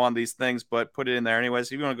never know on these things, but put it in there anyways.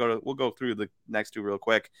 If you want to we'll go through the next 2 real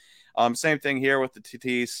quick. Same thing here with the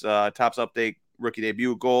Tatis Topps Update Rookie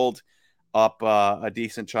Debut Gold, up a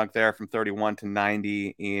decent chunk there from 31 to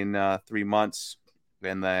 90 in 3 months,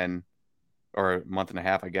 and then, or a month and a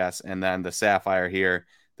half, I guess. And then the Sapphire here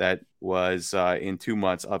that was in 2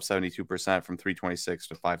 months up 72% from 326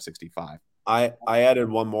 to 565. I added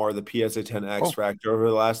one more, the PSA 10 X Factor over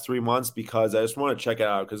the last 3 months, because I just want to check it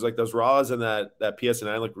out, because like those raws and that PSA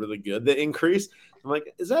 9 look really good. The increase, I'm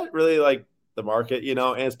like, is that really like the market, you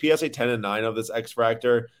know? And it's PSA 10 and 9 of this X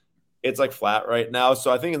Factor. It's like flat right now.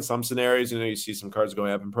 So I think in some scenarios, you know, you see some cards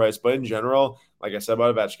going up in price, but in general, like I said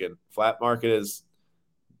about Ovechkin, flat market is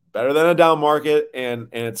better than a down market, and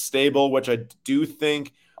it's stable, which I do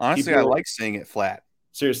think. Honestly, I like seeing it flat.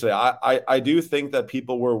 Seriously, I do think that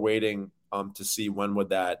people were waiting to see when would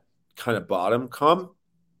that kind of bottom come.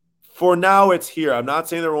 For now, it's here. I'm not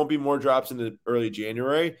saying there won't be more drops into early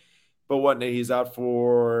January, but what, Nate, he's out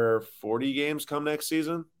for 40 games come next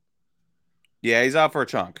season? Yeah, he's out for a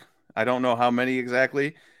chunk. I don't know how many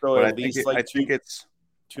exactly, so but I think it's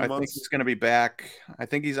 2 months. I think he's going to be back. I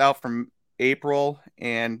think he's out from April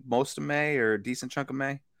and most of May, or a decent chunk of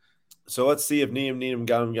May. So let's see if Needham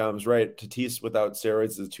Gam's right. Tatis without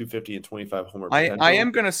steroids is 250 and 25 homer potential. I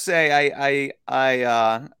am going to say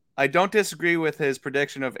I don't disagree with his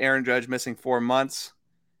prediction of Aaron Judge missing 4 months.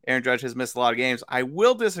 Aaron Judge has missed a lot of games. I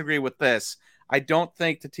will disagree with this. I don't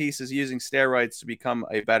think Tatis is using steroids to become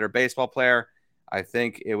a better baseball player. I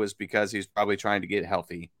think it was because he's probably trying to get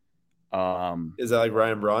healthy. Is that like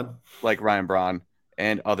Ryan Braun? Like Ryan Braun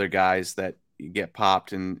and other guys that get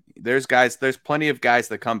popped, and there's plenty of guys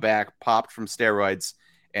that come back popped from steroids,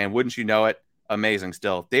 and wouldn't you know it, amazing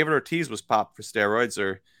still. David Ortiz was popped for steroids,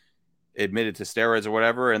 or admitted to steroids or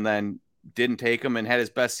whatever, and then didn't take them and had his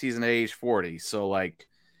best season at age 40. So like,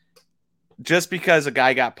 just because a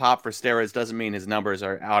guy got popped for steroids doesn't mean his numbers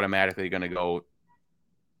are automatically going to go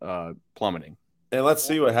plummeting. And let's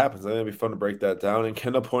see what happens. I think it'll be fun to break that down. And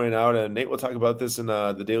Kendall pointed out, and Nate will talk about this in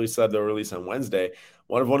the Daily Sub they'll release on Wednesday.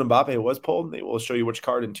 One of one Mbappe was pulled. Nate will show you which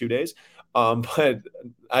card in 2 days. But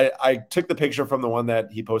I took the picture from the one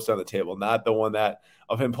that he posted on the table, not the one that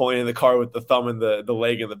of him pulling in the car with the thumb and the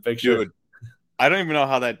leg in the picture. Dude, I don't even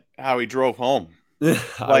know how he drove home.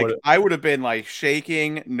 I I would have been like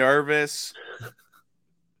shaking, nervous,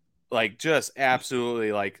 like just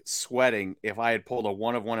absolutely like sweating if I had pulled a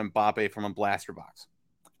one of one Mbappe from a blaster box.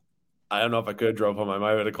 don't know if I could have drove home. I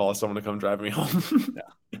might have had to call someone to come drive me home. Yeah.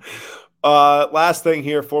 Last thing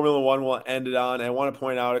here, Formula One will end it on. I want to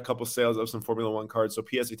point out a couple sales of some Formula One cards. So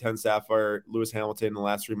PSA 10 Sapphire, Lewis Hamilton in the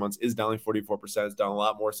last 3 months is down like 44%. It's down a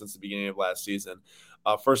lot more since the beginning of last season.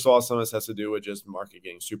 First of all, some of this has to do with just market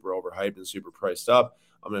getting super overhyped and super priced up.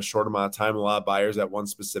 I'm in a short amount of time, a lot of buyers at one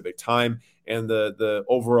specific time, and the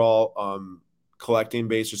overall collecting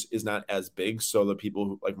base just is not as big. So the people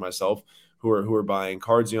who, like myself, who are buying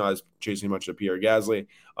cards, I was chasing much of Pierre Gasly.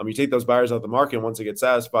 You take those buyers out of the market, and once they get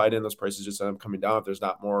satisfied, and those prices just end up coming down if there's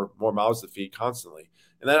not more mouths to feed constantly.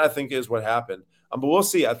 And that, I think, is what happened. But we'll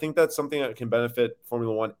see. I think that's something that can benefit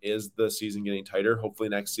Formula One is the season getting tighter, hopefully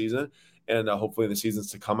next season. And hopefully in the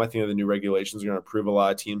seasons to come, I think the new regulations are going to prove a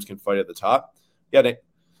lot of teams can fight at the top. Yeah, Nate.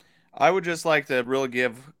 I would just like to really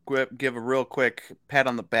give a real quick pat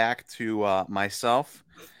on the back to myself,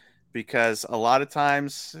 because a lot of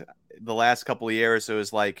times the last couple of years it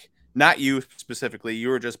was like, not you specifically, you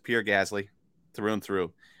were just Pierre Gasly through and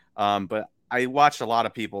through. But I watched a lot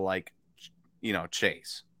of people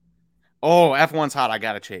chase. Oh, F1's hot, I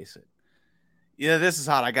got to chase it. Yeah, this is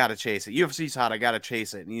hot, I got to chase it. UFC's hot, I got to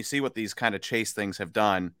chase it. And you see what these kind of chase things have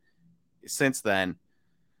done since then.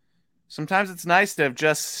 Sometimes it's nice to have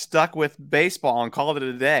just stuck with baseball and called it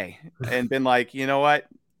a day and been like, you know what?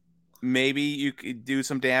 Maybe you could do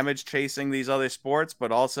some damage chasing these other sports,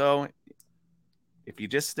 but also if you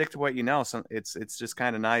just stick to what you know, it's just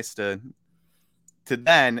kind of nice to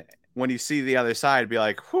then when you see the other side, be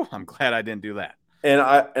like, whew, I'm glad I didn't do that. And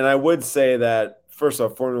I would say that first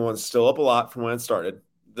off, Formula One's still up a lot from when it started.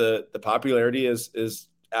 The popularity is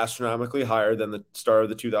astronomically higher than the start of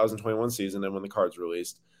the 2021 season and when the cards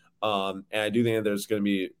released. And I do think that there's going to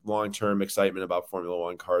be long-term excitement about Formula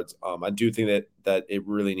One cards. I do think that it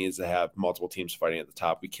really needs to have multiple teams fighting at the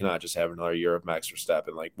top. We cannot just have another year of Max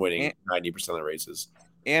Verstappen like winning 90% of the races.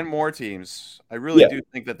 And more teams. I really do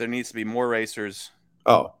think that there needs to be more racers.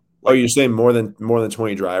 You're saying more than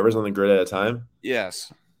 20 drivers on the grid at a time?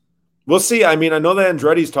 Yes. We'll see. I mean, I know that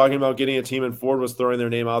Andretti's talking about getting a team, and Ford was throwing their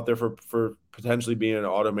name out there for potentially being an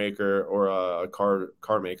automaker or a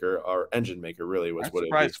car maker or engine maker. Really was what it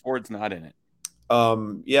was. I'm surprised Ford's not in it.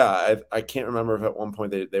 I can't remember if at one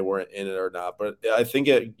point they weren't in it or not, but I think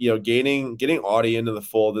getting Audi into the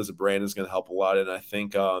fold as a brand is going to help a lot, and I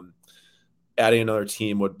think adding another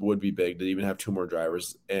team would be big to even have two more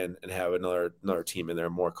drivers and have another team in there,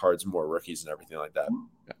 more cards, more rookies, and everything like that.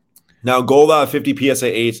 Yeah. Now, gold 50 PSA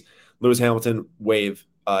 8. Lewis Hamilton wave,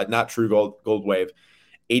 not true gold wave,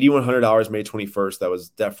 $8,100 May 21st. That was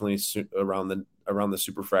definitely around the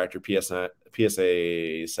Superfractor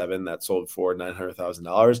PSA 7 that sold for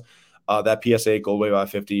 $900,000. That PSA gold wave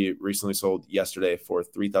 50 recently sold yesterday for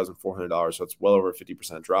 $3,400. So it's well over a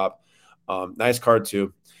 50% drop. Nice card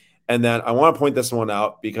too. And then I want to point this one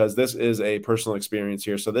out because this is a personal experience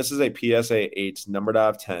here. So this is a PSA 8 numbered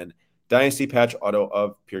out of 10 Dynasty patch auto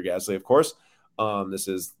of Pierre Gasly, of course. This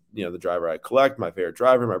is the driver I collect, my favorite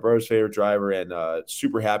driver, my brother's favorite driver, and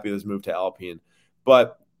super happy this move to Alpine.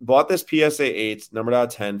 But bought this PSA 8 numbered out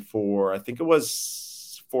of 10 for I think it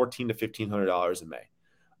was $1,400 to $1,500 in May.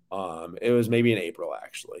 It was maybe in April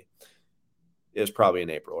actually. It was probably in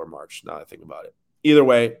April or March. Now that I think about it. Either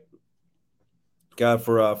way, got it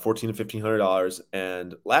for $1,400 to $1,500.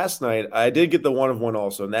 And last night I did get the one of one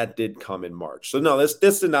also, and that did come in March. So no,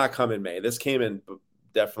 this did not come in May. This came in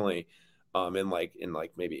definitely. In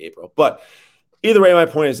maybe April. But either way, my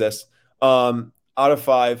point is this. Out of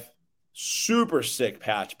 5, super sick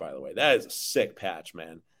patch, by the way. That is a sick patch,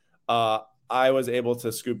 man. I was able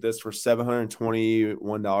to scoop this for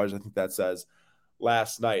 $721, I think that says,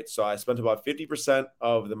 last night. So I spent about 50%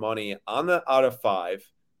 of the money on the out of 5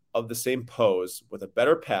 of the same pose with a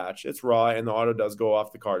better patch. It's raw, and the auto does go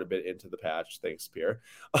off the card a bit into the patch. Thanks, Pierre.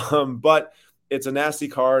 But it's a nasty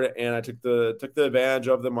card, and I took the advantage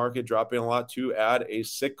of the market dropping a lot to add a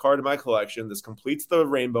sick card to my collection. This completes the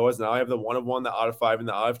rainbow, as now I have the one of 1, the out of 5, and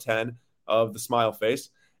the out of 10 of the smile face.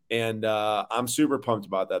 And I'm super pumped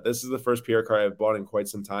about that. This is the first PR card I've bought in quite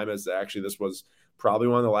some time, as actually this was probably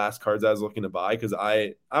one of the last cards I was looking to buy because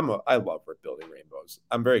I love building rainbows.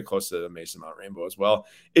 I'm very close to the Mason Mount Rainbow as well.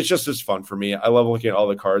 It's just as fun for me. I love looking at all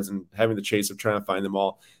the cards and having the chase of trying to find them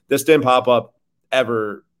all. This didn't pop up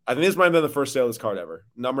ever. I think this might have been the first sale of this card ever.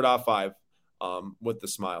 Numbered off 5 with the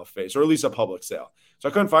smile face, or at least a public sale. So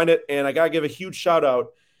I couldn't find it, and I got to give a huge shout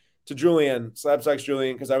out to Julian, Slabstocks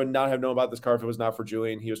Julian, because I would not have known about this card if it was not for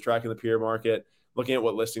Julian. He was tracking the peer market, looking at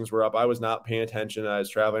what listings were up. I was not paying attention. I was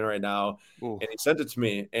traveling right now. Ooh. And he sent it to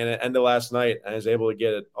me. And it ended last night. And I was able to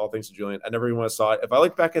get it, all thanks to Julian. I never even would have saw it. If I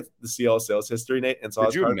look back at the CL sales history, Nate, and saw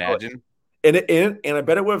Could you imagine? And I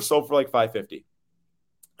bet it would have sold for like $550.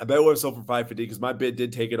 I bet it would have sold for $550 because my bid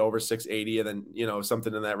did take it over $680, and then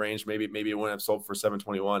something in that range. Maybe it wouldn't have sold for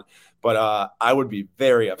 $721. But I would be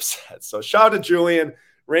very upset. So shout out to Julian.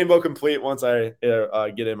 Rainbow complete once I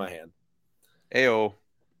get it in my hand. Ayo.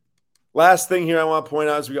 Last thing here I want to point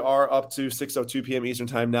out is we are up to 6:02 p.m. Eastern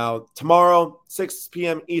time now. Tomorrow, 6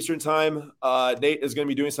 p.m. Eastern time, Nate is going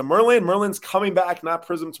to be doing some Merlin. Merlin's coming back, not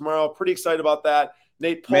Prism tomorrow. Pretty excited about that.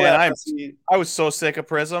 Nate, I was so sick of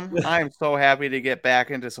Prism. I'm so happy to get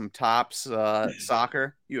back into some Tops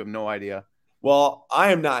soccer. You have no idea. Well,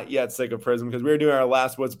 I am not yet sick of Prism because we were doing our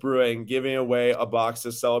last What's Brewing, giving away a box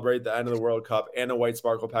to celebrate the end of the World Cup and a White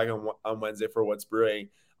Sparkle pack on Wednesday for What's Brewing.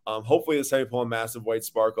 Hopefully this time we pull a massive White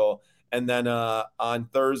Sparkle. And then on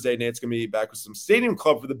Thursday, Nate's going to be back with some Stadium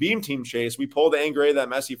Club for the Beam Team chase. We pulled the Angray that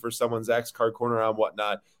Messi for someone's X card corner on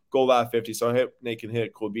whatnot. Gold out 50. So Nate can hit a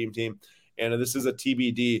cool Beam Team. And this is a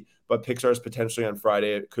TBD, but Pixar is potentially on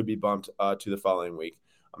Friday. It could be bumped to the following week,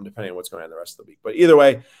 depending on what's going on the rest of the week. But either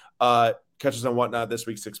way, catch us on Whatnot this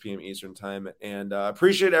week, 6 p.m. Eastern time. And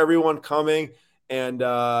appreciate everyone coming. And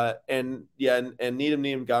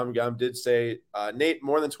Needham Gum did say, Nate,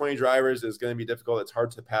 more than 20 drivers is going to be difficult. It's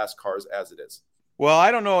hard to pass cars as it is. Well,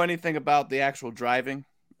 I don't know anything about the actual driving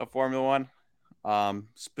of Formula One.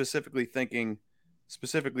 Specifically thinking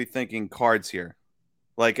cards here.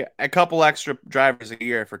 Like a couple extra drivers a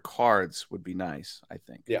year for cards would be nice, I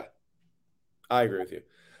think. Yeah, I agree with you.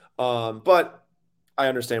 But I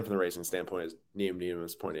understand from the racing standpoint, as Needham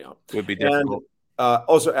is pointing out. Would be difficult. And,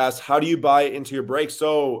 also asked, how do you buy into your break?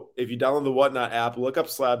 So if you download the Whatnot app, look up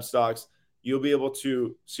Slabstocks, you'll be able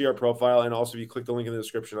to see our profile. And also if you click the link in the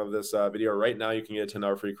description of this video right now, you can get a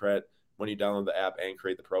 $10 free credit when you download the app and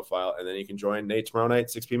create the profile. And then you can join Nate tomorrow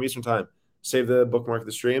night, 6 p.m. Eastern time. Save the bookmark of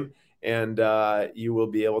the stream, and you will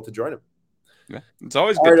be able to join him. Yeah, it's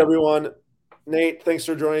always good. All right, everyone. Nate, thanks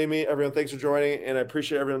for joining me. Everyone, thanks for joining. And I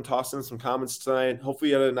appreciate everyone tossing some comments tonight.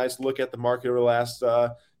 Hopefully you had a nice look at the market over the last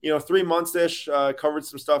 3 months-ish. Covered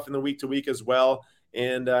some stuff in the week-to-week as well.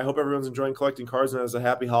 And I hope everyone's enjoying collecting cards and has a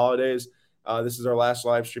happy holidays. This is our last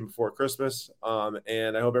live stream before Christmas.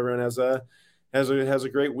 And I hope everyone has a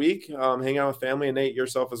great week. Hang out with family, and Nate,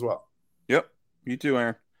 yourself as well. Yep. You too,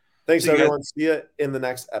 Aaron. Thanks, everyone. See you in the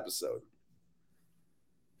next episode.